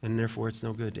 And therefore, it's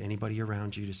no good to anybody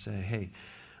around you to say, hey,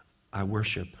 I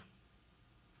worship,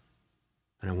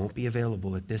 and I won't be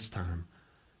available at this time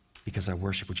because I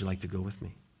worship. Would you like to go with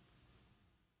me?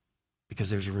 Because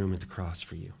there's room at the cross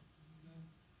for you.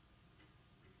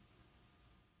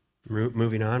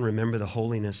 Moving on, remember the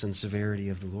holiness and severity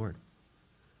of the Lord.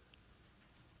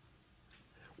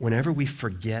 Whenever we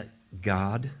forget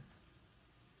God,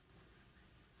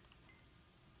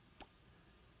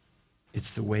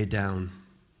 it's the way down.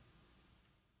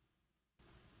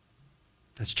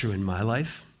 That's true in my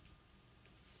life.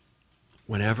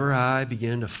 Whenever I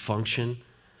begin to function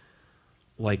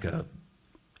like an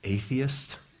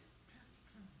atheist,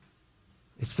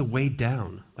 it's the way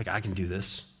down. Like, I can do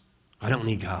this. I don't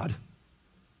need God.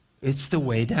 It's the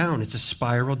way down. It's a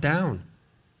spiral down.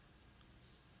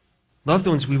 Loved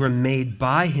ones, we were made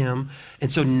by Him,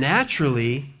 and so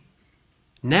naturally,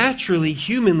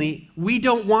 humanly, we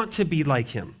don't want to be like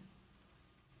Him.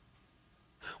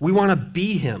 We want to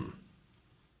be Him.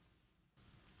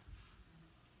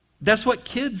 That's what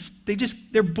kids,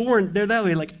 they're born, they're that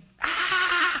way, like,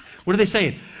 ah! What are they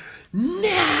saying?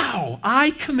 Now,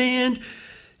 I command,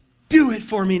 do it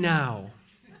for me now.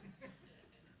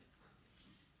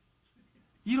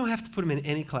 You don't have to put them in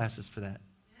any classes for that.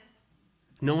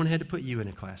 No one had to put you in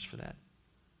a class for that.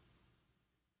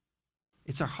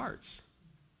 It's our hearts.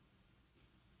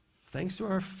 Thanks to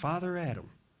our father Adam,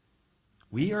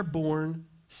 we are born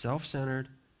self-centered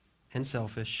and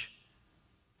selfish,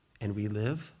 and we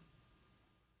live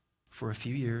for a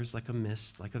few years like a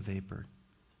mist, like a vapor,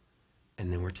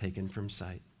 and then we're taken from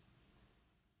sight.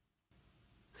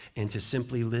 And to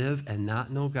simply live and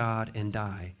not know God and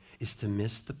die is to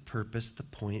miss the purpose, the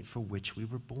point for which we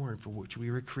were born, for which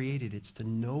we were created. It's to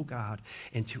know God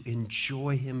and to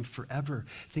enjoy Him forever.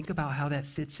 Think about how that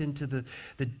fits into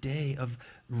the day of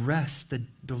rest,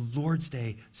 the Lord's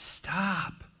Day.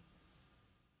 Stop.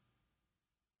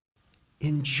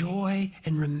 Enjoy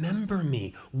and remember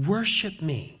me. Worship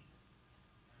me.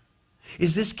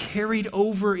 Is this carried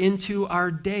over into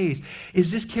our days?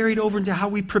 Is this carried over into how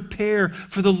we prepare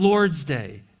for the Lord's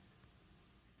Day?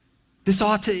 This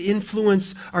ought to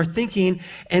influence our thinking,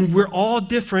 and we're all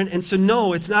different, and so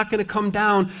no, it's not going to come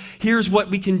down, here's what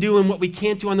we can do and what we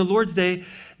can't do on the Lord's Day.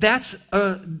 That's,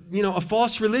 a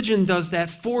false religion does that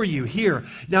for you. Here,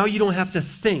 now you don't have to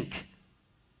think.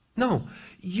 No,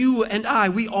 you and I,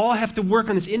 we all have to work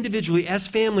on this individually as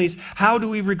families. How do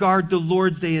we regard the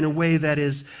Lord's Day in a way that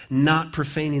is not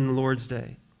profaning the Lord's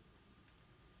Day?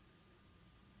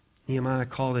 Nehemiah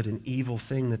called it an evil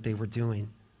thing that they were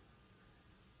doing.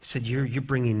 He said, you're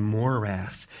bringing more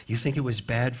wrath. You think it was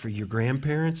bad for your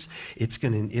grandparents? It's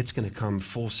going to come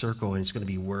full circle, and it's going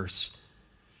to be worse.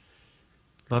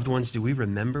 Loved ones, do we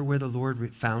remember where the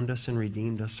Lord found us and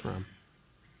redeemed us from?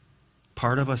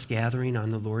 Part of us gathering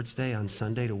on the Lord's Day, on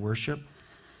Sunday, to worship,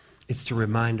 it's to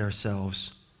remind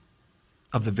ourselves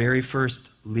of the very first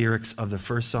lyrics of the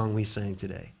first song we sang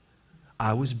today.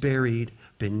 I was buried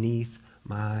beneath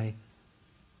my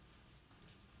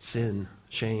sin,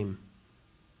 shame.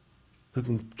 Who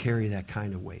can carry that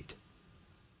kind of weight?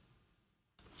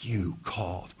 You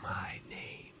called my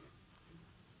name.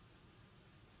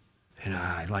 And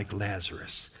I, like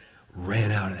Lazarus,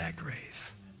 ran out of that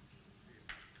grave.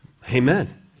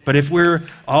 Amen. But if we're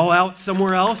all out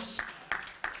somewhere else,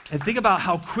 and think about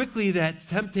how quickly that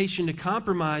temptation to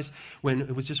compromise, when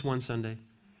it was just one Sunday,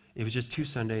 it was just 2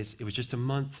 Sundays, it was just a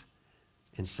month,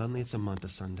 and suddenly it's a month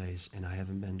of Sundays, and I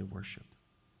haven't been to worship.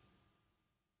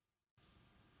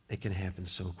 It can happen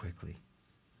so quickly.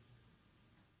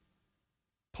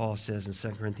 Paul says in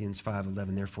 2 Corinthians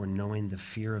 5:11, therefore, knowing the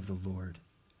fear of the Lord,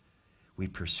 we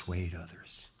persuade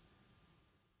others.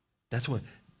 That's what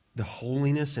the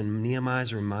holiness, and Nehemiah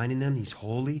is reminding them. He's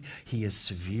holy, he is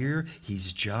severe,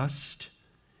 he's just.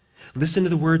 Listen to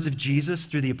the words of Jesus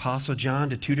through the Apostle John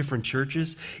to 2 different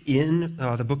churches in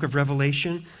the book of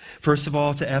Revelation. First of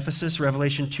all, to Ephesus,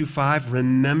 Revelation 2:5,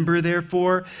 remember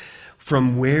therefore,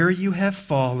 from where you have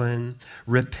fallen,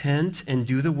 repent and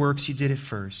do the works you did at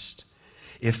first.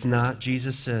 If not,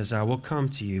 Jesus says, I will come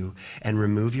to you and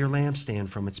remove your lampstand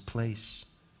from its place.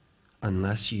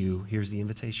 Unless you, here's the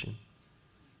invitation,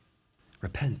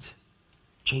 repent.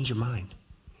 Change your mind.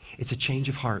 It's a change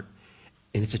of heart.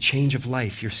 And it's a change of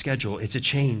life, your schedule. It's a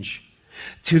change.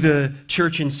 To the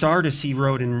church in Sardis, he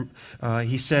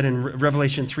said in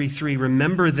Revelation 3:3,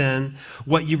 remember then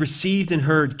what you received and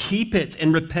heard. Keep it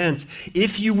and repent.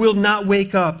 If you will not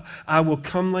wake up, I will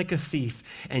come like a thief,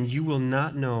 and you will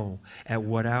not know at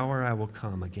what hour I will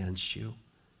come against you.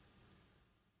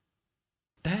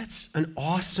 That's an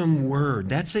awesome word.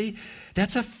 That's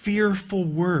a fearful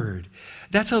word.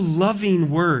 That's a loving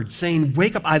word saying,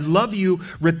 wake up, I love you,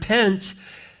 repent.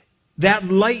 That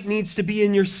light needs to be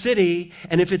in your city,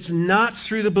 and if it's not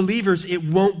through the believers, it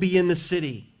won't be in the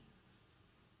city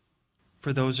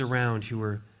for those around who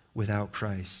are without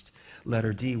Christ.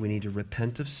 Letter D, we need to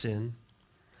repent of sin,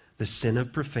 the sin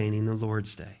of profaning the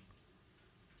Lord's Day.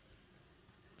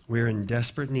 We're in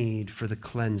desperate need for the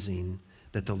cleansing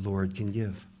that the Lord can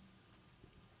give.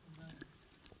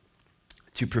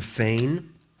 To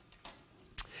profane,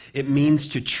 it means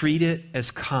to treat it as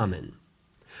common.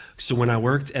 So when I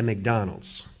worked at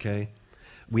McDonald's, okay,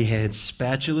 we had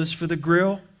spatulas for the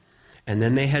grill, and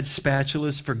then they had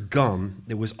spatulas for gum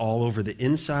that was all over the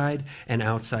inside and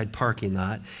outside parking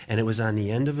lot, and it was on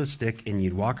the end of a stick, and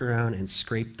you'd walk around and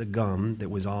scrape the gum that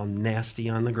was all nasty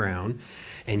on the ground,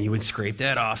 and you would scrape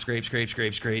that off,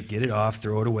 scrape, get it off,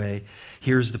 throw it away.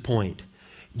 Here's the point.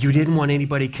 You didn't want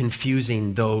anybody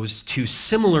confusing those two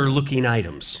similar looking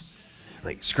items.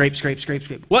 Like scrape.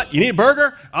 What, you need a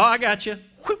burger? Oh, I got you.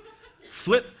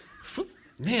 Flip.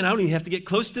 Man, I don't even have to get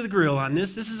close to the grill on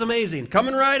this. This is amazing.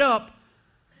 Coming right up.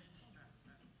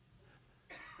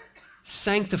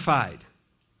 Sanctified.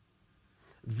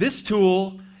 This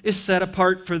tool is set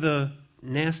apart for the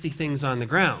nasty things on the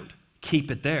ground.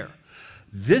 Keep it there.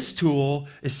 This tool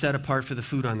is set apart for the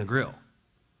food on the grill.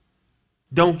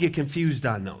 Don't get confused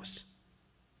on those.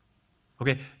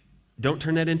 Okay? Don't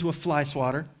turn that into a fly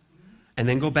swatter and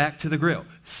then go back to the grill.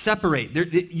 Separate.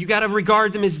 You got to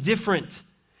regard them as different.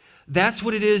 That's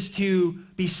what it is to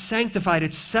be sanctified.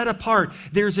 It's set apart.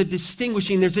 There's a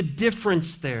distinguishing, there's a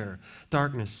difference there.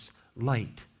 Darkness,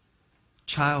 light,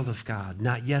 child of God,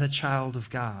 not yet a child of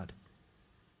God.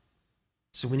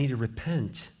 So we need to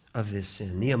repent of this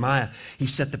sin. Nehemiah, he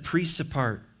set the priests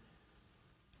apart.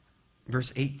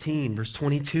 Verse 18, verse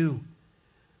 22.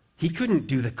 He couldn't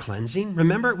do the cleansing.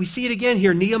 Remember, we see it again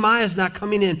here. Nehemiah is not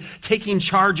coming in, taking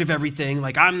charge of everything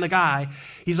like I'm the guy.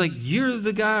 He's like, you're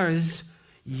the guys.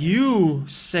 You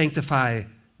sanctify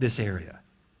this area.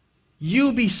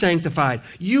 You be sanctified.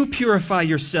 You purify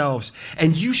yourselves.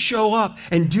 And you show up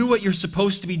and do what you're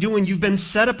supposed to be doing. You've been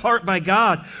set apart by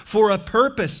God for a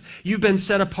purpose. You've been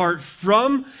set apart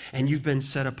from, and you've been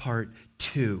set apart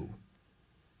to,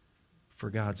 for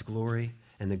God's glory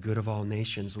and the good of all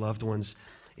nations. Loved ones,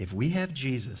 if we have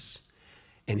Jesus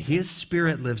and His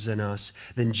Spirit lives in us,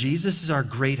 then Jesus is our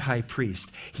great high priest.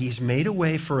 He's made a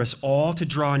way for us all to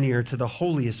draw near to the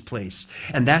holiest place.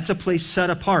 And that's a place set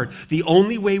apart. The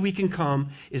only way we can come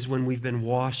is when we've been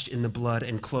washed in the blood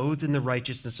and clothed in the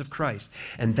righteousness of Christ.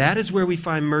 And that is where we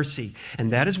find mercy.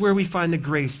 And that is where we find the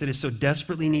grace that is so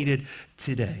desperately needed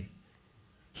today.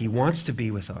 He wants to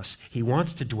be with us. He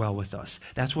wants to dwell with us.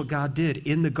 That's what God did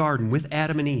in the garden with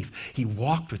Adam and Eve. He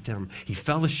walked with them. He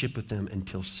fellowshiped with them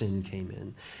until sin came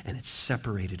in, and it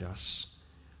separated us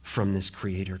from this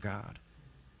Creator God.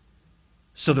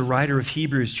 So the writer of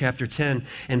Hebrews chapter 10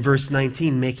 and verse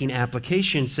 19, making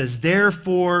application, says,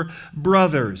 therefore,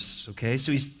 brothers. Okay,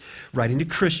 so he's writing to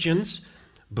Christians,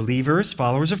 believers,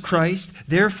 followers of Christ.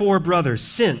 Therefore, brothers,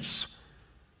 since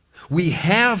we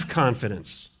have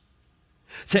confidence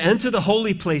to enter the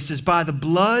holy places by the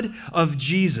blood of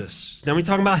Jesus. Now we're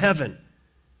talking about heaven.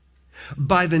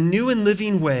 By the new and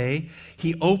living way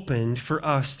He opened for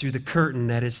us through the curtain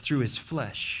that is through His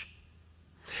flesh.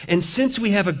 And since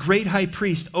we have a great high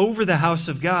priest over the house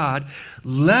of God,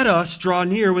 let us draw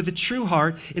near with a true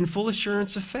heart in full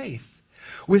assurance of faith,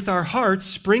 with our hearts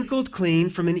sprinkled clean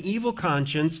from an evil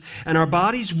conscience and our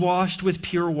bodies washed with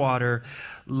pure water.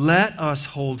 Let us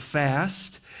hold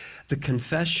fast the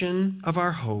confession of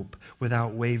our hope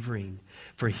without wavering,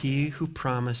 for He who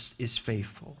promised is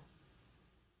faithful.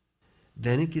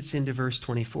 Then it gets into verse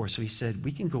 24. So he said,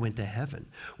 we can go into heaven.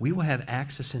 We will have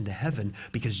access into heaven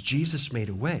because Jesus made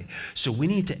a way. So we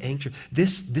need to anchor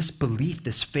this belief,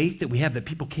 this faith that we have that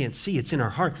people can't see. It's in our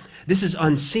heart. This is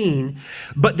unseen,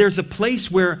 but there's a place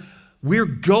where We're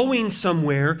going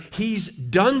somewhere. He's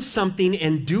done something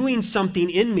and doing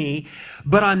something in me,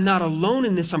 but I'm not alone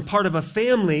in this. I'm part of a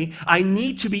family. I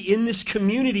need to be in this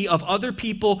community of other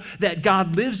people that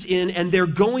God lives in, and they're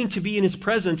going to be in his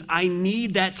presence. I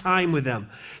need that time with them.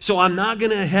 So I'm not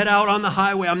going to head out on the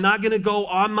highway. I'm not going to go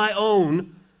on my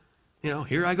own.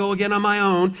 Here I go again on my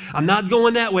own. I'm not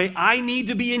going that way. I need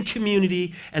to be in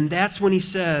community. And that's when he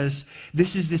says,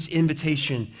 this is this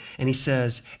invitation. And he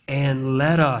says, and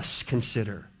let us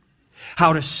consider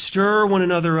how to stir one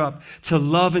another up to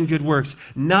love and good works,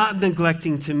 not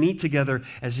neglecting to meet together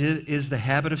as is the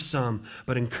habit of some,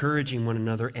 but encouraging one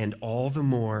another, and all the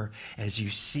more as you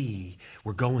see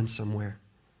we're going somewhere.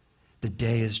 The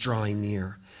day is drawing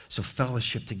near. So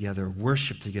fellowship together,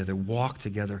 worship together, walk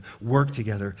together, work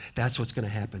together. That's what's going to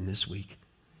happen this week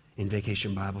in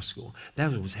Vacation Bible School.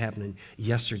 That was happening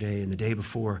yesterday and the day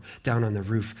before down on the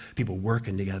roof, people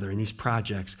working together in these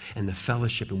projects and the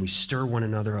fellowship, and we stir one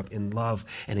another up in love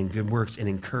and in good works and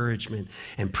encouragement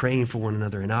and praying for one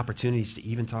another and opportunities to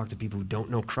even talk to people who don't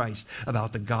know Christ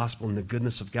about the gospel and the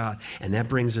goodness of God. And that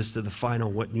brings us to the final,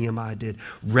 what Nehemiah did: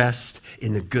 rest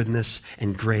in the goodness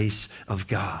and grace of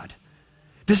God.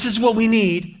 This is what we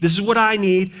need. This is what I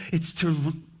need. It's to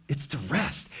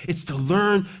rest. It's to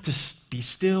learn to be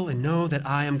still and know that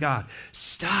I am God.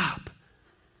 Stop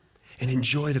and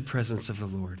enjoy the presence of the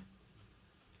Lord.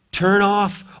 Turn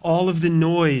off all of the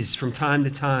noise from time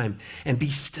to time and be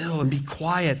still and be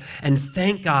quiet and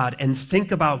thank God and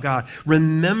think about God.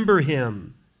 Remember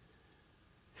him.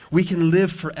 We can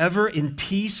live forever in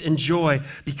peace and joy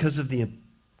because of the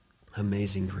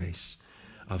amazing grace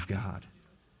of God.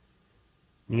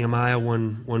 Nehemiah,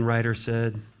 one writer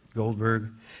said, Goldberg,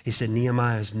 he said,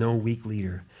 Nehemiah is no weak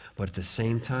leader, but at the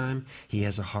same time, he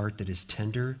has a heart that is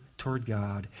tender toward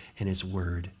God and his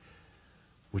word.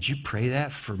 Would you pray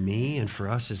that for me and for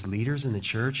us as leaders in the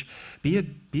church? Be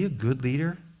a good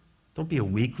leader. Don't be a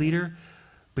weak leader,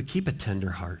 but keep a tender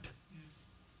heart.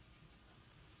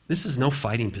 This is no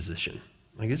fighting position.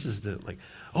 This is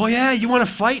oh yeah, you want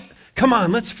to fight? Come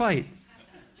on, let's fight.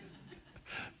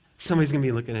 Somebody's going to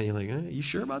be looking at you like, you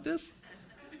sure about this?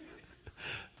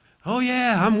 Oh,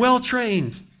 yeah, I'm well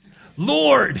trained.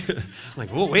 Lord.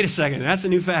 Whoa, wait a second. That's a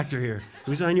new factor here.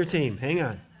 Who's on your team? Hang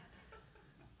on.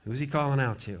 Who's he calling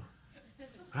out to?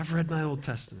 I've read my Old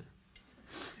Testament.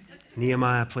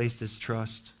 Nehemiah placed his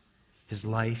trust, his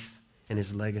life, and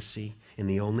his legacy in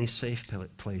the only safe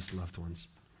place, loved ones,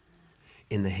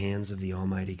 in the hands of the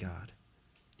Almighty God.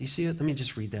 Do you see it? Let me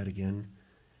just read that again,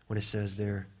 what it says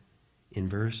there. In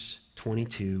verse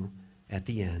 22 at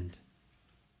the end.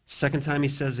 Second time he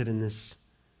says it in this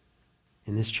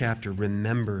chapter.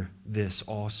 Remember this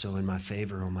also in my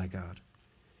favor, O my God,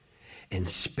 and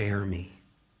spare me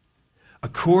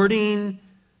according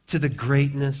to the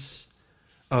greatness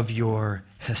of your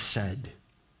hesed,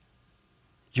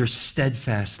 your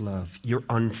steadfast love, your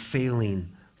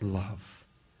unfailing love,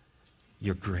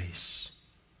 your grace.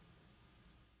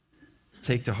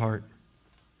 Take to heart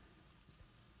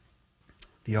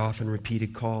the often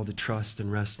repeated call to trust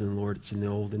and rest in the Lord. It's in the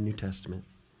Old and New Testament.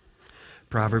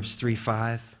 Proverbs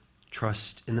 3:5,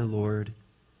 trust in the Lord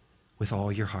with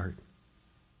all your heart.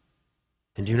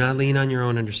 And do not lean on your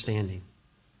own understanding.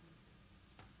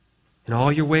 In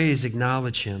all your ways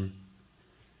acknowledge him,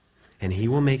 and he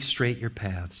will make straight your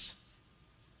paths.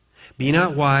 Be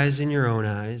not wise in your own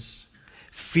eyes.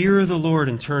 Fear the Lord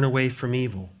and turn away from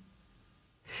evil.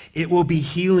 It will be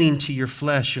healing to your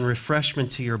flesh and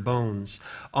refreshment to your bones.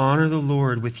 Honor the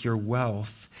Lord with your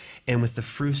wealth and with the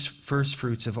first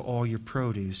fruits of all your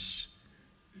produce.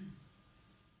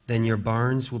 Then your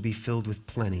barns will be filled with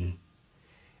plenty,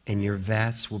 and your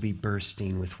vats will be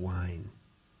bursting with wine.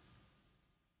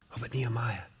 Oh, but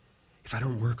Nehemiah, if I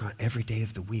don't work on every day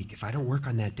of the week, if I don't work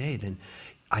on that day, then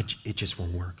it just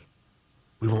won't work.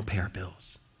 We won't pay our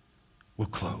bills. We'll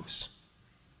close.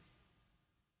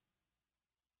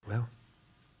 Well,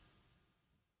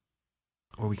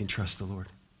 or we can trust the Lord.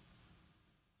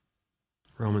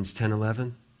 Romans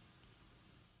 10:11.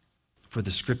 For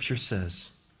the scripture says,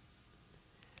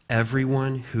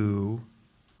 everyone who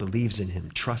believes in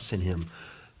him, trusts in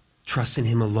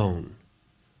him alone,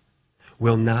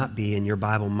 will not be, and your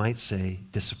Bible might say,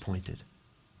 disappointed,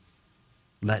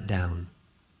 let down,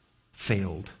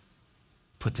 failed,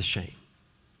 put to shame.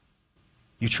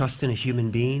 You trust in a human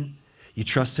being, you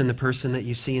trust in the person that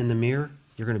you see in the mirror,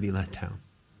 you're going to be let down.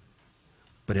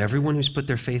 But everyone who's put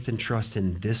their faith and trust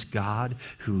in this God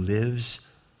who lives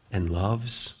and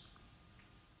loves,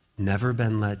 never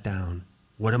been let down.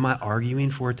 What am I arguing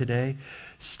for today?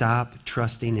 Stop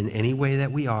trusting in any way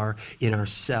that we are in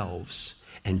ourselves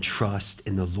and trust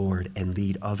in the Lord and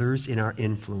lead others in our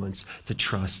influence to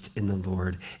trust in the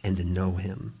Lord and to know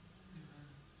him.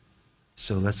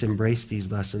 So let's embrace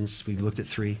these lessons. We've looked at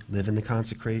 3. Live in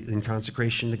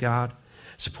consecration to God.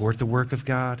 Support the work of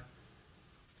God.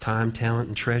 Time, talent,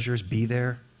 and treasures. Be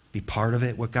there. Be part of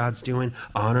it, what God's doing.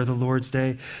 Honor the Lord's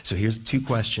Day. So here's 2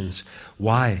 questions.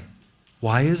 Why?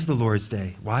 Why is the Lord's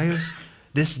Day? Why is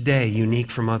this day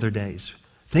unique from other days?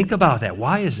 Think about that.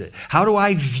 Why is it? How do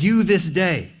I view this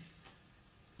day?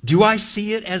 Do I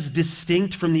see it as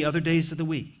distinct from the other days of the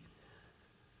week?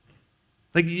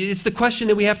 Like, it's the question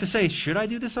that we have to say, should I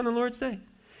do this on the Lord's Day?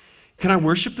 Can I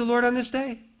worship the Lord on this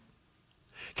day?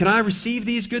 Can I receive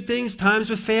these good things, times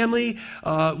with family,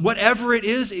 whatever it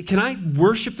is? Can I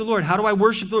worship the Lord? How do I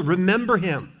worship the Lord? Remember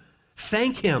him,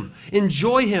 thank him,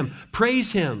 enjoy him,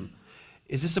 praise him.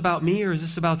 Is this about me or is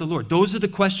this about the Lord? Those are the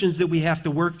questions that we have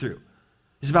to work through.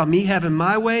 Is it about me having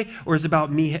my way, or is it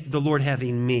about me, the Lord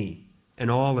having me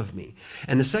and all of me?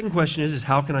 And the second question is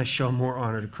how can I show more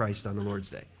honor to Christ on the Lord's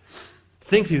Day?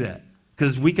 Think through that,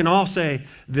 because we can all say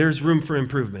there's room for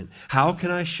improvement. How can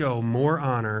I show more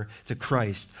honor to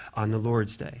Christ on the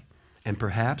Lord's Day? And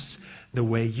perhaps the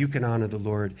way you can honor the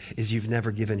Lord is you've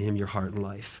never given him your heart and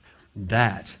life.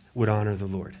 That would honor the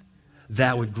Lord.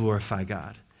 That would glorify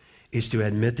God, is to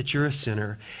admit that you're a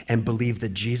sinner and believe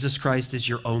that Jesus Christ is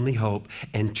your only hope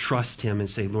and trust him and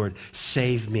say, Lord,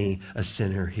 save me, a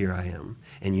sinner, here I am.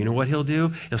 And you know what he'll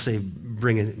do? He'll say,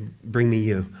 bring me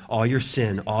you, all your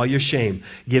sin, all your shame.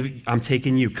 I'm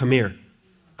taking you, come here,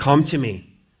 come to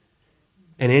me.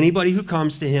 And anybody who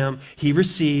comes to him, he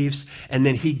receives, and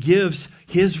then he gives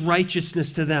his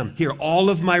righteousness to them. Here, all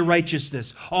of my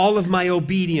righteousness, all of my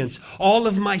obedience, all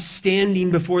of my standing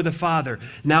before the Father,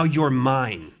 now you're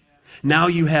mine. Now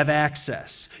you have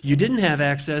access. You didn't have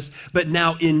access, but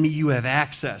now in me you have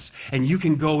access. And you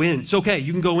can go in. It's okay,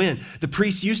 you can go in. The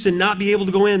priests used to not be able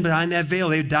to go in behind that veil.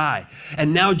 They'd die.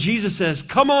 And now Jesus says,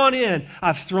 come on in.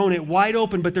 I've thrown it wide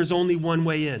open, but there's only one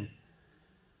way in.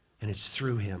 And it's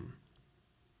through him.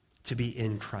 To be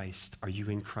in Christ. Are you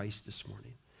in Christ this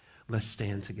morning? Let's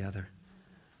stand together.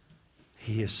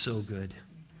 He is so good.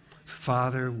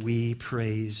 Father, we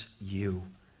praise you.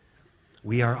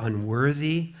 We are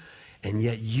unworthy, and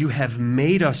yet you have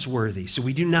made us worthy. So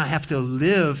we do not have to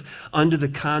live under the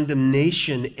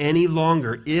condemnation any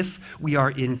longer if we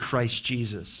are in Christ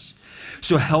Jesus.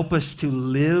 So help us to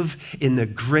live in the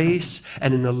grace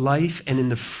and in the life and in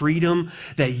the freedom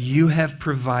that you have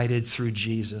provided through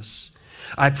Jesus.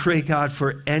 I pray, God,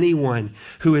 for anyone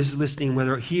who is listening,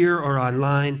 whether here or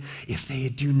online, if they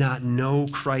do not know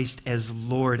Christ as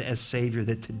Lord, as Savior,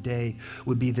 that today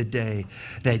would be the day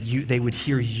that they would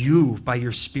hear you by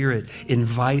your Spirit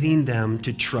inviting them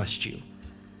to trust you.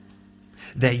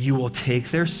 That you will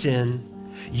take their sin,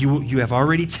 you have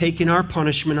already taken our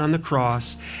punishment on the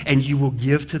cross, and you will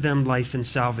give to them life and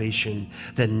salvation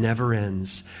that never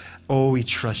ends. Oh, we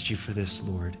trust you for this,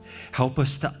 Lord. Help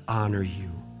us to honor you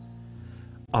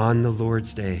on the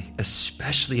Lord's Day,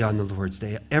 especially on the Lord's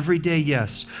Day. Every day,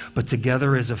 yes, but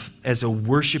together as a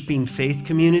worshiping faith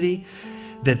community,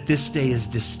 that this day is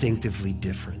distinctively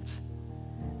different.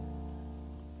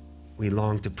 We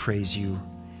long to praise you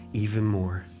even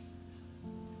more.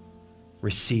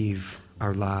 Receive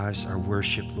our lives, our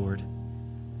worship, Lord,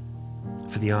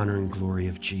 for the honor and glory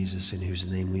of Jesus, in whose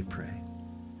name we pray.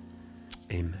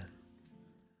 Amen.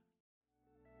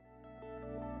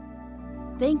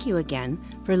 Thank you again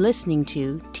for listening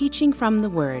to Teaching from the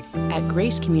Word at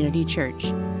Grace Community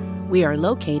Church. We are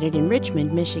located in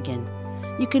Richmond, Michigan.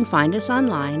 You can find us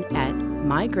online at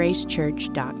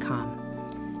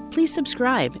mygracechurch.com. Please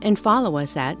subscribe and follow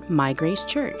us at My Grace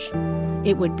Church.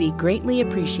 It would be greatly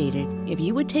appreciated if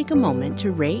you would take a moment to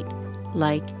rate,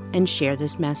 like, and share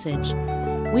this message.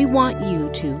 We want you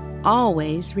to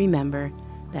always remember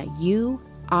that you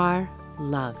are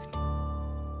loved.